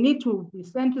 They need to be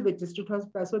sent to the district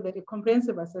hospital so that a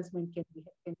comprehensive assessment can be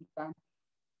done.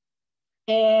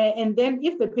 And then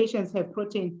if the patients have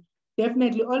protein,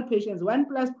 definitely all patients,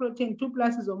 1+ protein,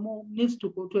 2+ or more, needs to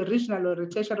go to a regional or a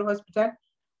tertiary hospital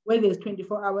where there's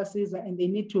 24-hour Caesar, and they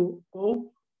need to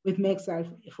go with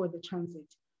Maxalf for the transit.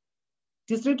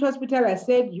 District hospital, I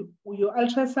said, your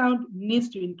ultrasound needs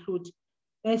to include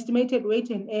estimated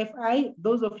weight and AFI.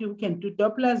 Those of you who can do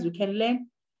Dopplers, you can learn.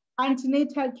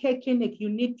 Antenatal care clinic, you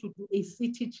need to do a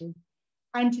CTG.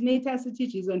 Antenatal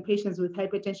CTGs on patients with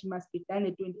hypertension must be done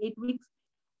at 28 weeks.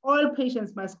 All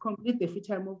patients must complete the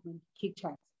fetal movement kick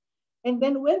charts. And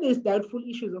then when there's doubtful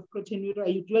issues of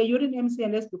proteinuria, you do a urine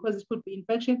MCLS because it could be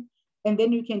infection, and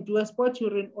then you can do a spot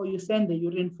urine or you send the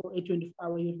urine for a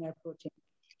 24-hour urinary protein.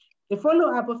 The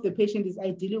follow-up of the patient is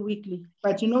ideally weekly,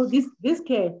 but you know, this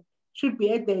care should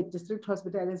be at the district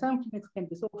hospital, and some clinics can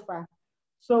be so far.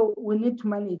 So we need to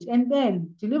manage. And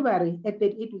then delivery at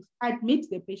 38 weeks, admit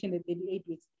the patient at 38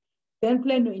 weeks, then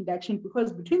plan your induction,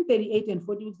 because between 38 and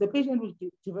 40 weeks, the patient will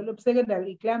develop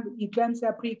secondary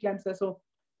eclampsia, preeclampsia. So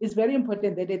it's very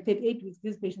important that at 38 weeks,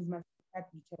 these patients must be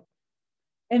admitted.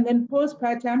 And then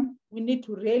postpartum, we need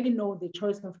to really know the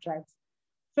choice of drugs.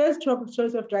 First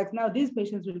choice of drugs, now these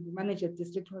patients will be managed at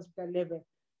district hospital level.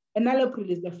 Enalapril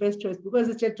is the first choice because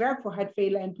it's a drug for heart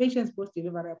failure, and patients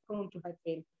post-delivery are prone to heart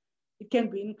failure. It can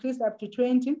be increased up to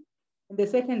 20. And the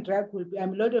second drug will be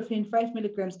amlodipine, 5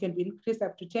 milligrams can be increased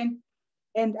up to 10.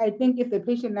 And I think if the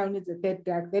patient now needs a third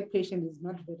drug, that patient is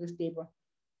not very stable.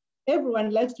 Everyone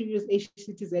likes to use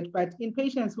HCTZ, but in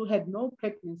patients who had no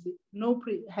pregnancy, no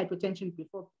hypertension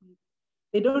before,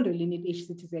 they don't really need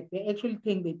HCTZ. They actually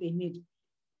think that they need.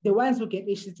 The ones who get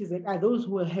HCTZ are those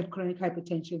who have had chronic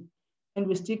hypertension, and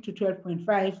we stick to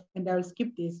 12.5, and I'll skip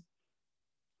this.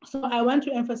 So I want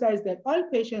to emphasize that all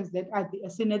patients that are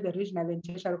seen at the regional and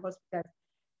tertiary hospitals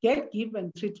get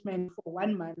given treatment for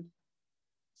 1 month.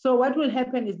 So what will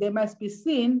happen is they must be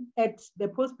seen at the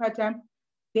postpartum.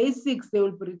 Day 6, they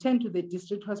will be returned to the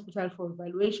district hospital for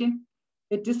evaluation.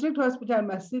 The district hospital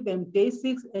must see them day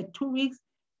 6 at 2 weeks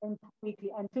and weekly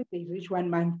until they reach 1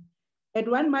 month. At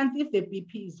 1 month, if the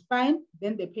BP is fine,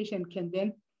 then the patient can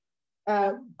then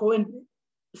go and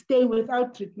stay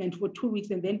without treatment for 2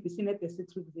 weeks and then be seen at the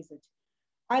 6-week visit.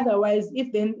 Otherwise,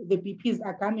 if then the BPs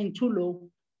are coming too low,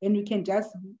 then you can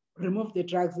just remove the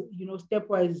drugs, you know,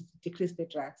 stepwise decrease the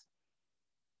drugs.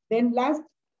 Then last,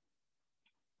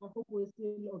 I hope we're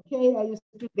still okay. Are you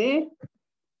still there?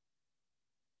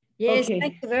 Yes, okay.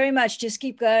 Thank you very much. Just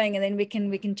keep going, and then we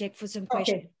can check for some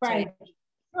questions. Okay, fine.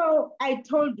 So I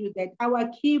told you that our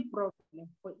key problem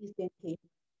for Eastern Cape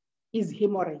is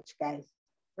hemorrhage, guys,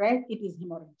 right? It is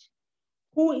hemorrhage.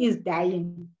 Who is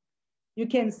dying? You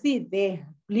can see there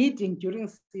bleeding during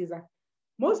Caesar.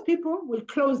 Most people will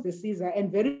close the Caesar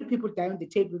and very people die on the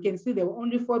table. You can see there were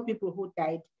only 4 people who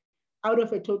died out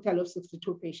of a total of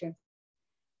 62 patients.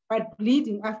 But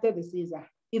bleeding after the Caesar,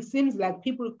 it seems like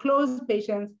people close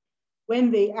patients when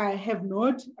they have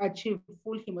not achieved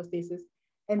full hemostasis.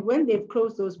 And when they've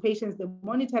closed those patients, the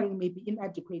monitoring may be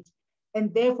inadequate.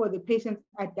 And therefore the patients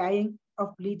are dying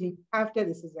of bleeding after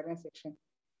the cesarean section.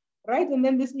 Right, and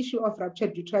then this issue of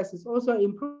ruptured uterus is also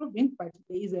improving, but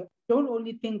there is don't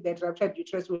only think that ruptured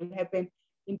uterus will happen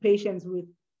in patients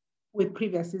with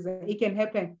previous Caesar. It can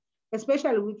happen,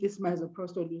 especially with this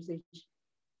misoprostol usage.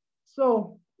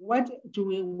 So what do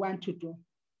we want to do?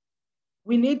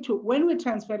 We need to, when we're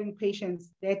transferring patients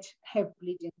that have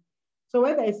bleeding, so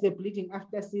whether it's the bleeding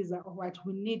after Caesar or what,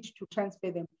 we need to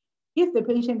transfer them. If the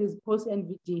patient is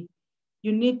post-NVD,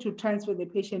 you need to transfer the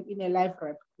patient in a live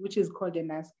rep. which is called a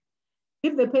NASC.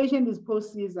 If the patient is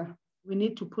post-Caesar, we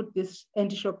need to put this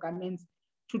anti-shock garments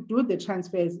to do the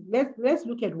transfers. Let's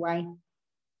look at why.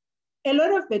 A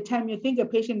lot of the time, you think a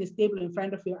patient is stable in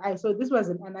front of your eye. So this was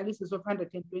an analysis of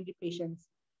 120 patients.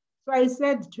 So I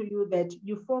said to you that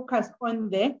you focus on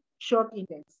the shock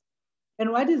index.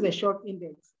 And what is the shock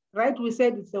index, right? We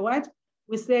said it's the what?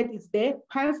 We said it's the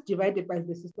pulse divided by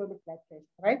the systolic blood pressure,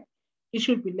 right? It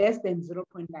should be less than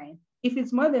 0.9. If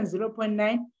it's more than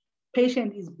 0.9,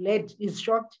 patient is bled, is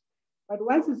shocked. But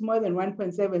once it's more than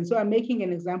 1.7, so I'm making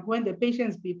an example, when the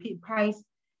patient's BP pulse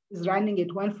is running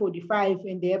at 145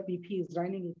 and their BP is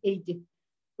running at 80,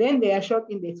 then their shock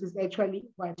index is actually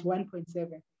what,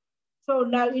 1.7. So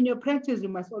now in your practice, you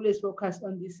must always focus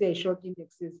on these shock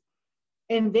indexes.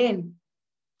 And then,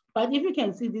 but if you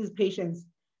can see these patients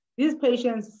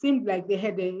seemed like they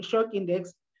had a shock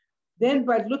index, then,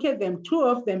 but look at them, 2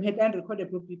 of them had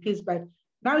unrecorded BPs, but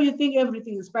now you think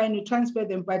everything is fine, you transfer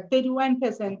them, but 31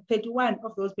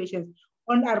 of those patients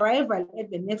on arrival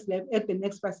at the next level, at the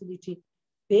next facility,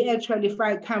 they actually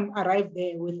arrive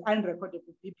there with unrecorded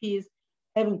BPs,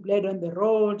 having bled on the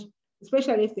road,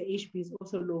 especially if the HP is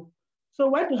also low. So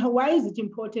why is it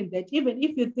important that even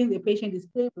if you think the patient is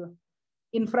stable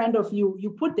in front of you, you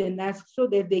put the NASC so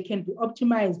that they can be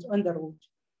optimized on the road?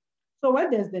 So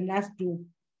what does the NASC do?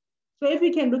 So if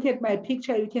you can look at my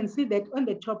picture, you can see that on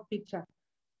the top picture,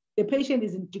 the patient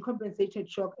is in decompensated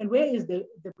shock. And where is the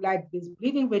blood? There's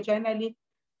bleeding vaginally,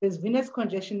 there's venous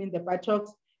congestion in the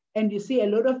buttocks, and you see a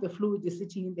lot of the fluid is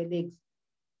sitting in the legs.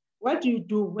 What do you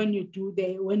do when you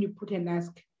put a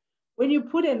NASC? When you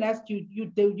put a NASC,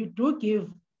 you do give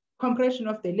compression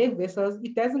of the leg vessels.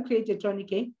 It doesn't create a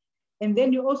tourniquet. And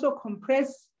then you also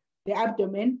compress the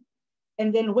abdomen.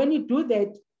 And then when you do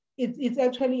that, it's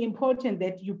actually important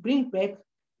that you bring back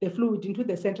the fluid into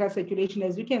the central circulation.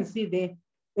 As you can see there,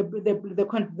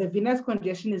 the venous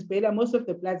congestion is better. Most of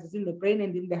the blood is in the brain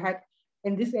and in the heart,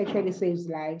 and this actually saves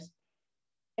lives.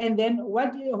 And then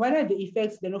what are the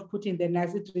effects then of putting the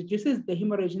NASC? It reduces the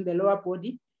hemorrhage in the lower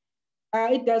body.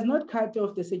 It does not cut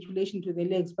off the circulation to the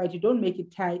legs, but you don't make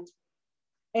it tight.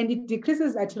 And it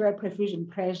decreases arterial perfusion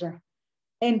pressure.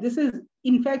 And this is,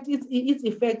 in fact, its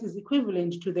effect is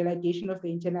equivalent to the ligation of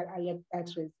the internal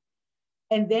arteries.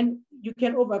 And then you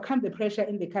can overcome the pressure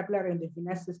in the capillary and the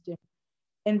venous system.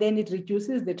 And then it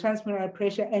reduces the transmural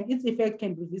pressure, and its effect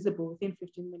can be visible within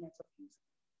 15 minutes of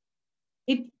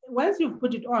use. Once you've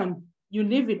put it on, you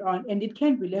leave it on, and it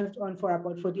can be left on for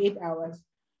about 48 hours.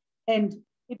 And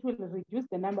it will reduce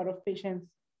the number of patients.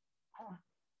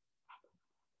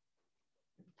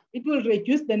 It will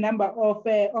reduce the number of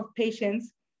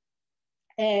patients.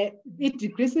 It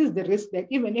decreases the risk that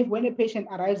even if when a patient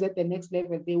arrives at the next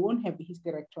level, they won't have a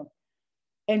hysterectomy.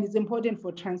 And it's important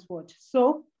for transport.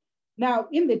 So now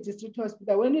in the district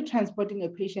hospital, when you're transporting a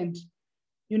patient,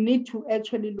 you need to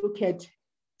actually look at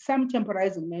some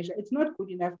temporizing measure. It's not good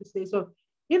enough to say, so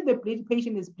if the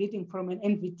patient is bleeding from an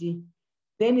NVD,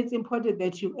 then it's important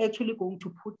that you're actually going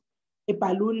to put a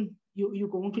balloon, you're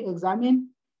going to examine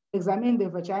the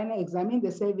vagina, examine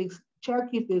the cervix, check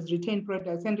if there's retained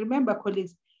products. And remember,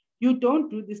 colleagues, you don't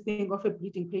do this thing of a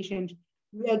bleeding patient.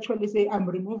 You actually say, I'm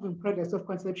removing products of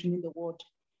conception in the ward.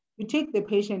 You take the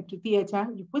patient to theater,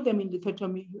 you put them in the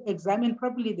lithotomy, you examine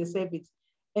properly the cervix,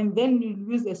 and then you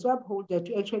use a swab holder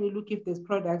to actually look if there's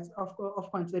products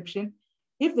of conception.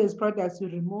 If there's products, you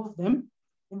remove them.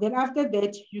 And then after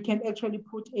that, you can actually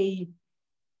put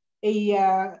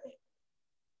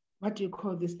what do you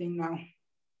call this thing now?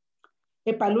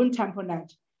 A balloon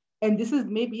tamponade. And this is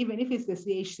maybe even if it's the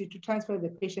CHC to transfer the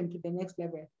patient to the next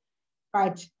level.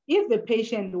 But if the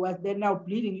patient was then now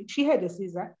bleeding, she had a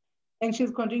Caesar and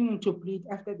she's continuing to bleed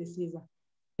after the Caesar,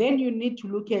 then you need to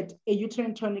look at a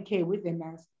uterine tourniquet with the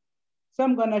NASC. So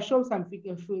I'm gonna show some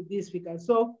figures for these figures.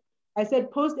 So I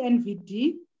said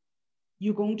post-NVD,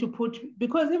 you're going to put,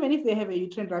 because even if they have a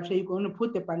uterine rupture, you're going to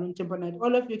put the balloon tamponade.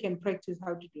 All of you can practice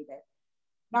how to do that.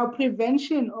 Now,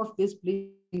 prevention of this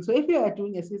bleeding. So if you are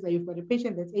doing a Caesar, you've got a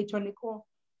patient that's atonic, or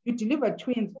you delivered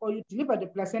twins, or you delivered a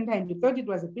placenta and you thought it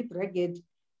was a bit ragged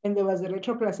and there was a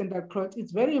retroplacental clot,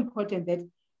 it's very important that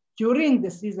during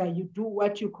the Caesar, you do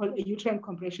what you call a uterine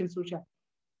compression suture.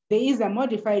 There is a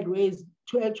modified ways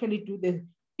to actually do this.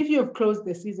 If you have closed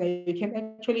the Caesar, you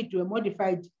can actually do a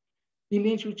modified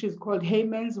Billinch, which is called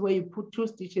Heyman's, where you put 2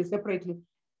 stitches separately,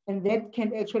 and that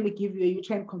can actually give you a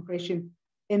uterine compression.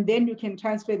 And then you can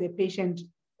transfer the patient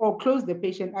or close the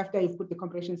patient after you've put the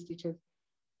compression stitches.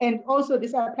 And also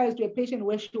this applies to a patient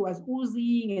where she was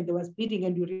oozing and there was bleeding,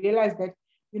 and you realize that,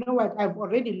 you know what, I've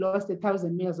already lost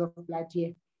 1,000 mils of blood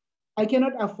here. I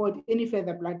cannot afford any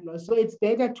further blood loss. So it's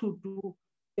better to do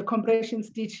the compression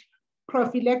stitch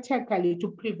prophylactically to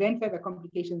prevent further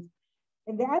complications.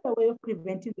 And the other way of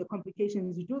preventing the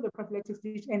complications, you do the prophylactic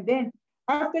stitch, and then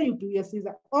after you do your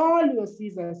Caesar, all your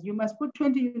Caesars, you must put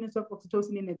 20 units of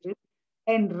oxytocin in a drip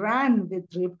and run the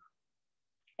drip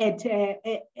at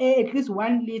least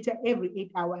 1 liter every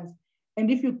 8 hours. And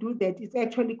if you do that, it's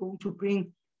actually going to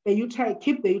bring the uterus,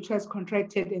 keep the uterus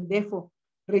contracted, and therefore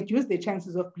reduce the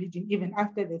chances of bleeding even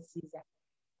after the Caesar.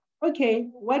 Okay,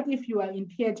 what if you are in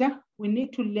theater? We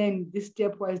need to learn this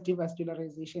stepwise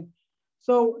devascularization.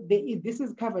 So this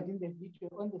is covered in the video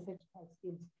on the surgical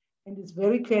skills, and it's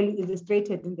very clearly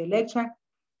illustrated in the lecture.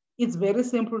 It's very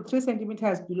simple, 3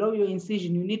 centimeters below your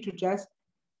incision. You need to just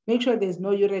make sure there's no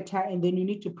ureter, and then you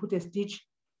need to put a stitch.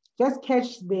 Just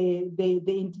catch the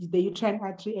uterine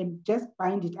artery and just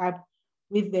bind it up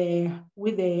with the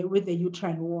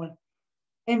uterine wall.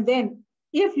 And then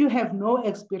if you have no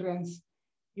experience,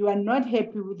 you are not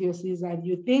happy with your Caesar,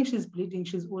 you think she's bleeding,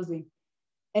 she's oozing,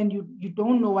 and you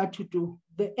don't know what to do.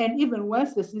 And even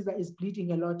once the Caesar is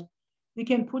bleeding a lot, you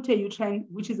can put a uterine,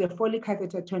 which is a Foley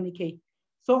catheter tourniquet.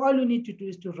 So all you need to do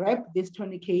is to wrap this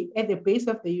tourniquet at the base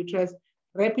of the uterus,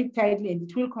 wrap it tightly, and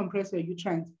it will compress your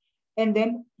uterines. And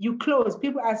then you close.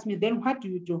 People ask me, then what do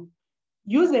you do?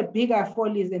 Use a bigger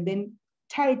Foley's and then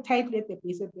tie it tightly at the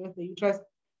base of the uterus,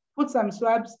 put some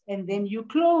swabs, and then you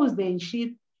close the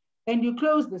sheath and you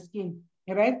close the skin,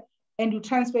 right? And you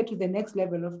transfer to the next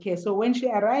level of care. So when she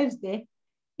arrives there,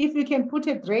 if you can put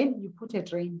a drain, you put a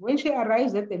drain. When she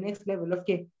arrives at the next level of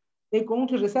care, they're going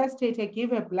to resuscitate her,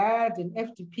 give her blood and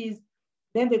FTPs.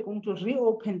 Then they're going to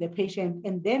reopen the patient,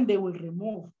 and then they will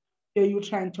remove the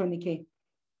uterine tourniquet.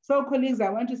 So colleagues, I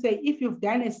want to say, if you've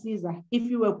done a Caesar, if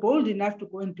you were bold enough to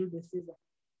go and do the Caesar,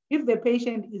 if the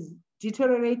patient is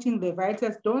deteriorating the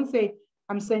vitals, don't say,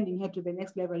 I'm sending her to the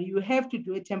next level. You have to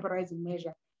do a temporizing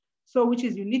measure. So which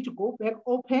is you need to go back,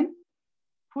 open,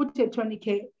 put a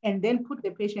tourniquet, and then put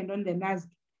the patient on the NASC,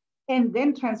 and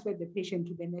then transfer the patient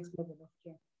to the next level of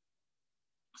care.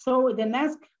 So the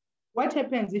NASC, what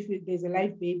happens if there's a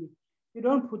live baby? You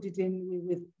don't put it in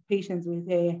with patients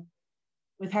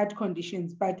with heart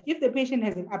conditions, but if the patient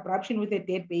has an abruption with a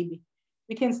dead baby,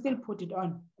 we can still put it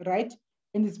on, right?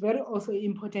 And it's very also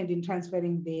important in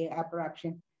transferring the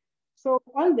abruption. So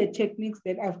all the techniques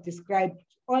that I've described,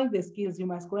 all the skills, you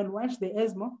must go and watch the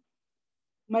ESMO.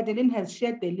 Madeleine has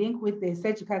shared the link with the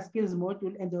surgical skills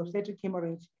module and the obstetric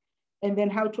hemorrhage, and then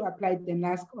how to apply the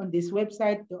NASC on this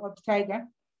website, the ObsTiger.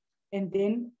 And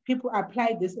then people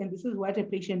apply this, and this is what a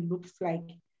patient looks like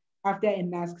after a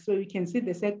NASC. So you can see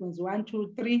the segments 1,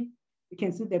 2, 3. You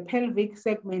can see the pelvic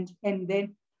segment. And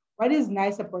then what is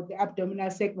nice about the abdominal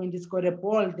segment, it's got a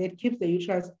ball that keeps the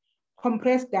uterus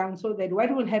compressed down, so that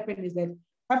what will happen is that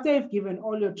after you've given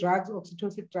all your drugs,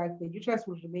 oxytocin drugs, the uterus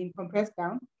will remain compressed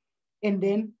down. And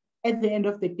then at the end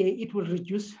of the day, it will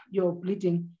reduce your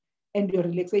bleeding and your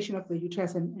relaxation of the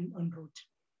uterus and en route.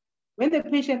 When the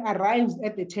patient arrives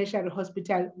at the tertiary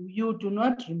hospital, you do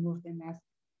not remove the NASC.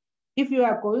 If you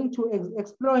are going to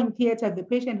explore in theater, the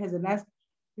patient has a NASC,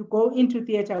 you go into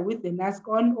theater with the NASC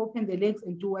on, open the legs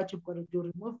and do what you've got to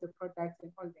do, remove the products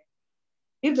and all that.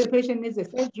 If the patient needs a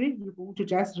surgery, you're going to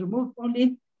just remove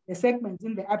only the segments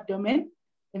in the abdomen,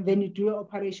 and then you do your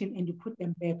operation and you put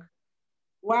them back.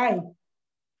 Why?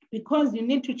 Because you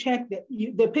need to check that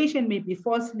the patient may be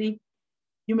falsely,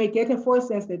 you may get a false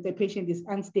sense that the patient is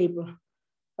unstable.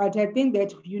 But I think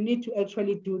that you need to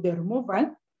actually do the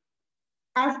removal.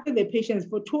 After the patients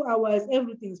for 2 hours,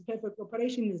 everything is perfect,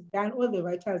 operation is done, all the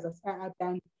vitals are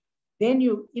done. Then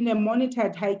you, in a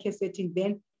monitored high care setting,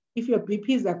 then if your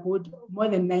BPs are good, more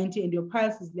than 90, and your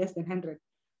pulse is less than 100,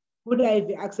 good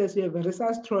IV access, you have a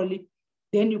resus trolley,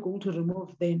 then you're going to remove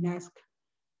the NASC.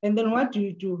 And then what do?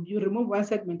 You remove one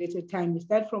segment at a time. You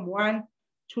start from 1,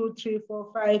 2, 3,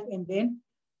 4, 5, and then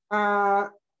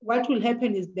what will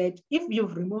happen is that if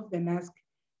you've removed the NASC,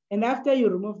 and after you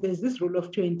remove, there's this rule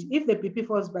of 20. If the BP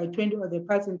falls by 20 or the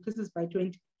pulse increases by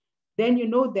 20, then you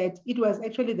know that it was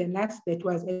actually the NASC that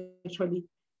was actually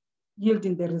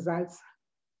yielding the results.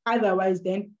 Otherwise,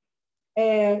 then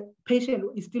patient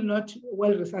is still not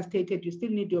well resuscitated. You still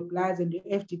need your bloods and your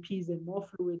FTPs and more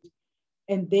fluid.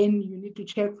 And then you need to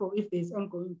check for if there's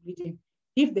ongoing bleeding,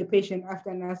 if the patient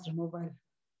after NASC removal.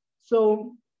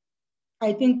 So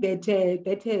I think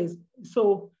that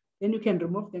so then you can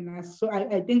remove the NASC. So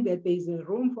I think that there's a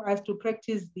room for us to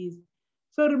practice these.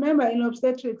 So remember, in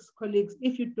obstetrics, colleagues,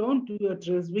 if you don't do your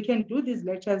drills, we can do these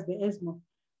lectures, the ESMO,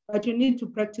 but you need to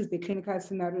practice the clinical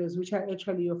scenarios, which are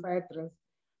actually your fire drills.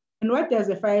 And what does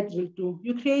a fire drill do?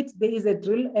 You create, there is a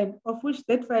drill, and of which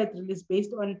that fire drill is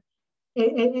based on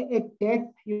a death,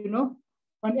 you know,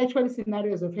 on actual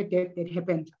scenarios of a death that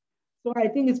happened. So I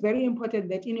think it's very important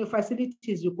that in your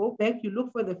facilities, you go back, you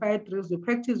look for the fire drills, you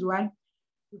practice one,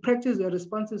 you practice your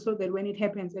responses so that when it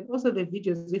happens, and also the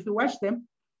videos, if you watch them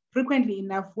frequently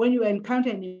enough, when you encounter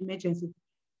an emergency,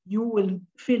 you will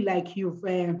feel like you've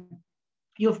done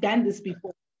this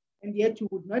before, and yet you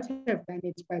would not have done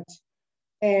it, but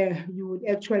you will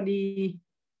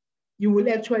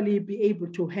actually be able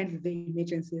to handle the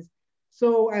emergencies.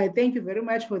 So I thank you very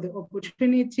much for the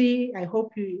opportunity. I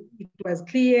hope it was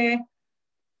clear.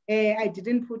 I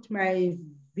didn't put my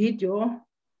video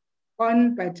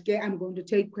on, but I'm going to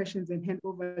take questions and hand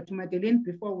over to Madeleine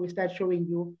before we start showing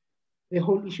you the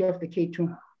whole issue of the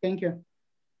K2. Thank you.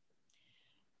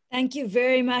 Thank you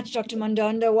very much, Dr.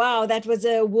 Mandondo. Wow, that was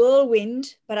a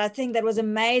whirlwind, but I think that was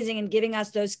amazing in giving us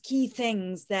those key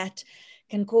things that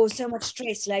can cause so much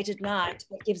stress late at night,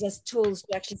 but gives us tools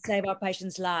to actually save our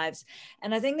patients' lives.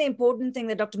 And I think the important thing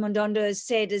that Dr. Mandondo has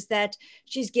said is that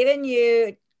she's given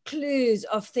you clues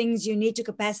of things you need to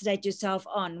capacitate yourself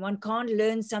on. One can't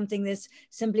learn something this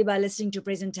simply by listening to a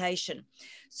presentation.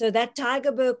 So that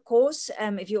Tygerberg course,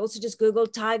 if you also just Google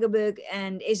Tygerberg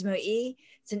and ESMO-E,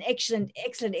 it's an excellent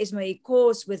ESMO-E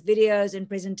course with videos and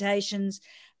presentations.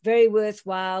 Very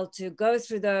worthwhile to go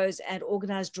through those and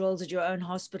organize drills at your own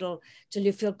hospital till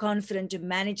you feel confident to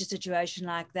manage a situation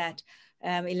like that,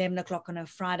 11 o'clock on a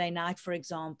Friday night, for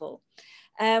example.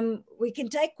 We can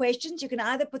take questions. You can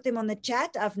either put them on the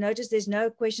chat. I've noticed there's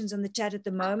no questions on the chat at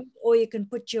the moment, or you can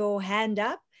put your hand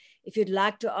up if you'd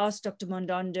like to ask Dr.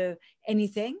 Mandondo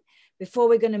anything. Before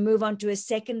we're going to move on to a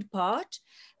second part,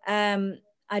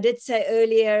 I did say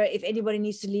earlier, if anybody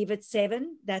needs to leave at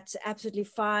 7, that's absolutely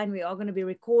fine. We are going to be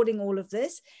recording all of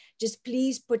this. Just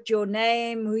please put your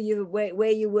name, where you're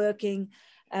working,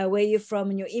 where you're from,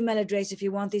 and your email address if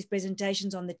you want these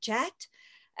presentations on the chat.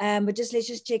 But let's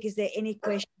just check, is there any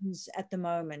questions at the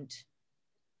moment?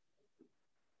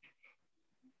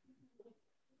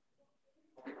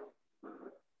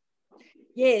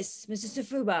 Yes, Mrs.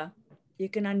 Safuba, you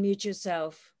can unmute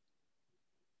yourself.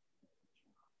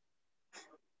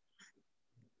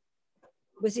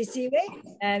 Busisiwe,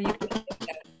 you can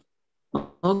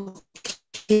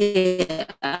Okay,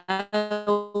 I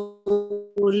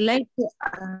would like to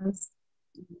ask,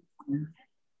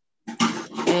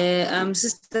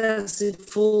 Sister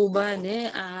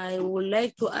Sifubane, I would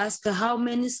like to ask how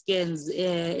many scans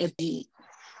in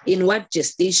what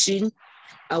gestation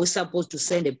are we supposed to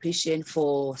send a patient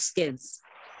for scans?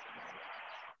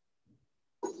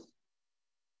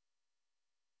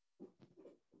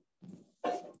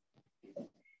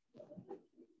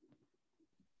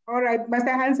 All right, must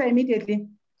I answer immediately?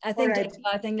 I think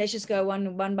let's just go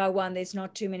one by one. There's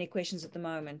not too many questions at the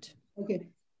moment. Okay.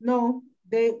 No,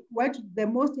 the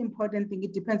most important thing,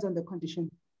 it depends on the condition.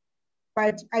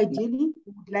 But ideally,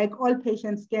 we would like all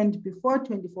patients scanned before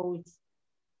 24 weeks.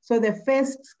 So the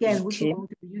first scan, which we're going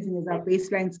to be using as our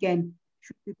baseline scan,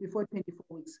 should be before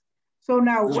 24 weeks. So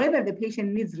now, whether the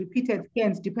patient needs repeated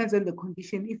scans depends on the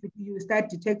condition. If you start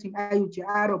detecting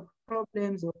IUGR or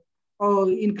problems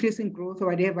or increasing growth or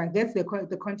whatever, that's the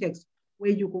context where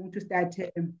you're going to start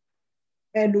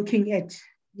looking at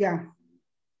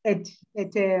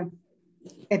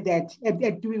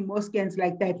doing more scans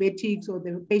like diabetics or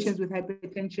the patients with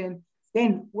hypertension.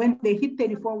 Then when they hit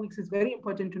 34 weeks, it's very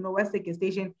important to know what's the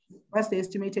gestation, what's the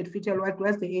estimated fetal,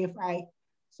 what's the AFI.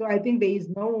 So I think there is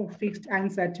no fixed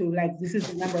answer to like, this is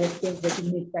the number of scans that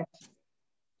you need, but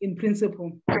in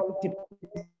principle, it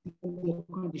depends on the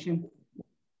condition.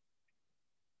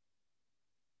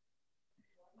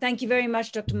 Thank you very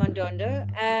much, Dr. Mandondo.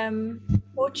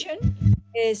 Fortune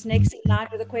is next in line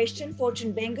with a question.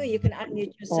 Fortune Bengo, you can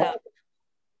unmute yourself.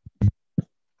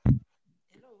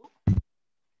 Hello.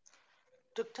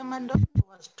 Dr. Mandondo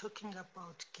was talking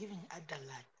about giving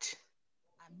Adalat.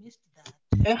 I missed that.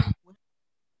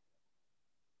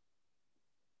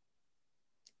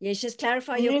 Yes, just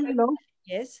clarify your question.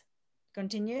 Yes,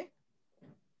 continue.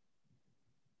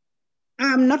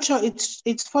 I'm not sure.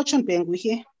 It's Fortune Bengo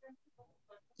here.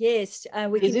 Yes,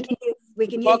 we can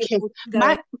hear okay. you.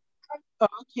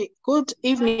 Okay, good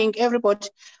evening, everybody.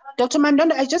 Dr.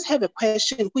 Mandondo, I just have a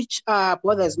question which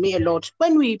bothers me a lot.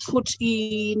 When we put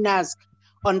NASC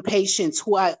on patients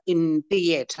who are in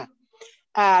theater,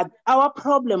 our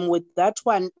problem with that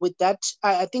one,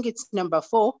 I think it's number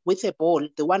 4 with a ball,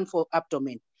 the one for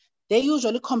abdomen, they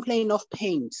usually complain of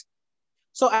pains.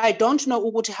 So I don't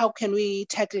know how can we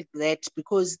tackle that,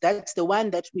 because that's the one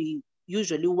that we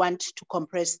usually want to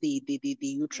compress the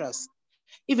uterus.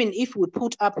 Even if we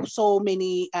put up so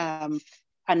many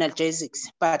analgesics,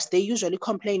 but they usually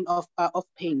complain of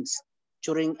pains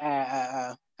during,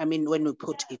 when we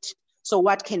put it. So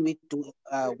what can we do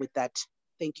with that?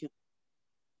 Thank you.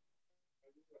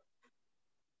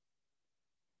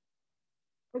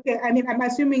 Okay, I mean, I'm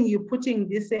assuming you're putting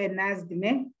this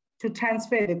NASDM to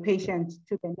transfer the patient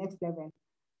to the next level.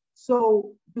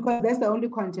 So, because that's the only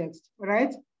context,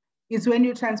 right? It's when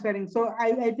you're transferring. So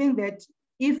I think that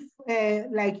if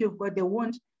like you've got the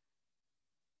wound,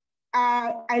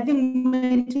 I think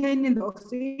maintaining the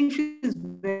oxygen is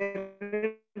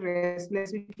very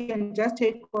restless. You can just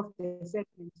take off the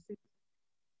segment,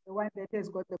 the one that has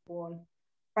got the ball,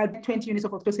 about 20 units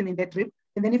of oxytocin in that drip.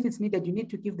 And then if it's needed, you need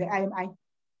to give the IMI,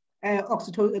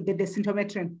 the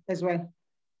symptometrin as well.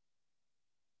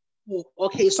 Oh,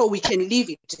 okay, so we can leave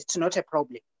it. It's not a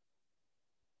problem.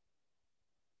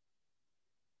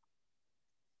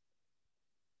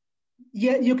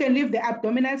 Yeah, you can leave the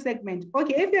abdominal segment.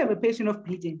 Okay, if you have a patient of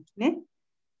bleeding,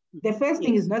 the first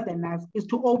thing is not the nerve, is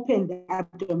to open the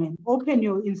abdomen, open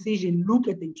your incision, look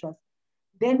at the uterus.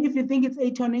 Then if you think it's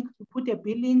atonic, you put a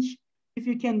billinge. If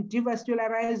you can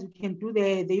devascularize, you can do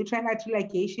the uterine artery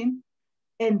ligation,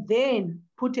 and then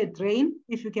put a drain.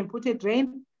 If you can put a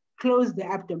drain, close the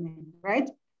abdomen, right?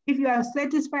 If you are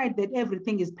satisfied that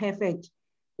everything is perfect,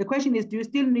 the question is, do you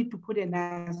still need to put a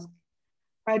mask?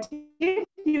 But if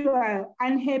you are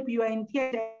unhappy, you are in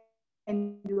theater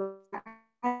and you are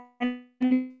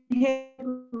unhappy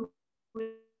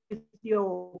with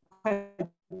your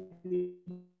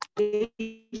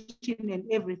and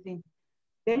everything,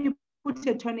 then you put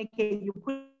a tourniquet, you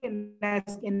put a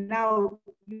mask, and now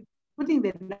you're putting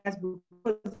the mask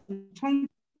because you're trying to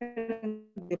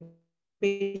the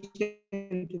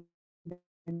patient.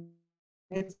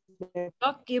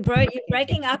 Doc, you're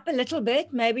breaking up a little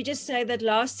bit. Maybe just say that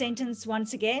last sentence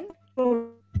once again.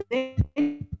 So then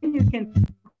you can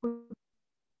put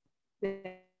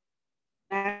the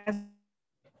mask,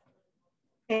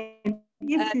 and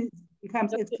if it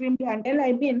becomes extremely unwell,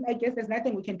 I mean, I guess there's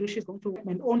nothing we can do. She's going to,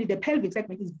 and only the pelvic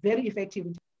segment is very effective.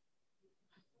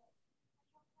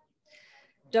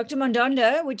 Dr.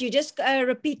 Mandondo, would you just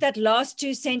repeat that last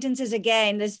two sentences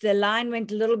again? The line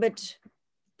went a little bit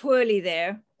poorly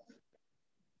there.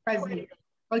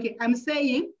 Okay, I'm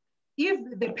saying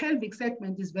if the pelvic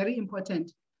segment is very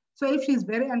important, so if she's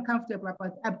very uncomfortable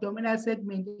about abdominal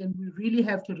segment and we really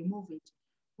have to remove it,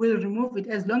 we'll remove it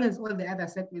as long as all the other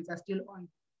segments are still on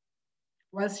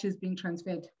whilst she's being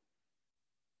transferred.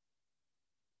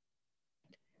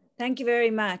 Thank you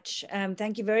very much.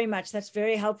 Thank you very much. That's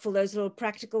very helpful, those little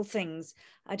practical things.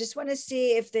 I just want to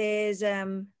see if there's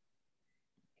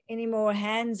any more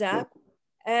hands up.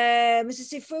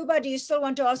 Mrs. Sifuba, do you still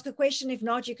want to ask a question? If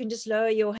not, you can just lower your hand.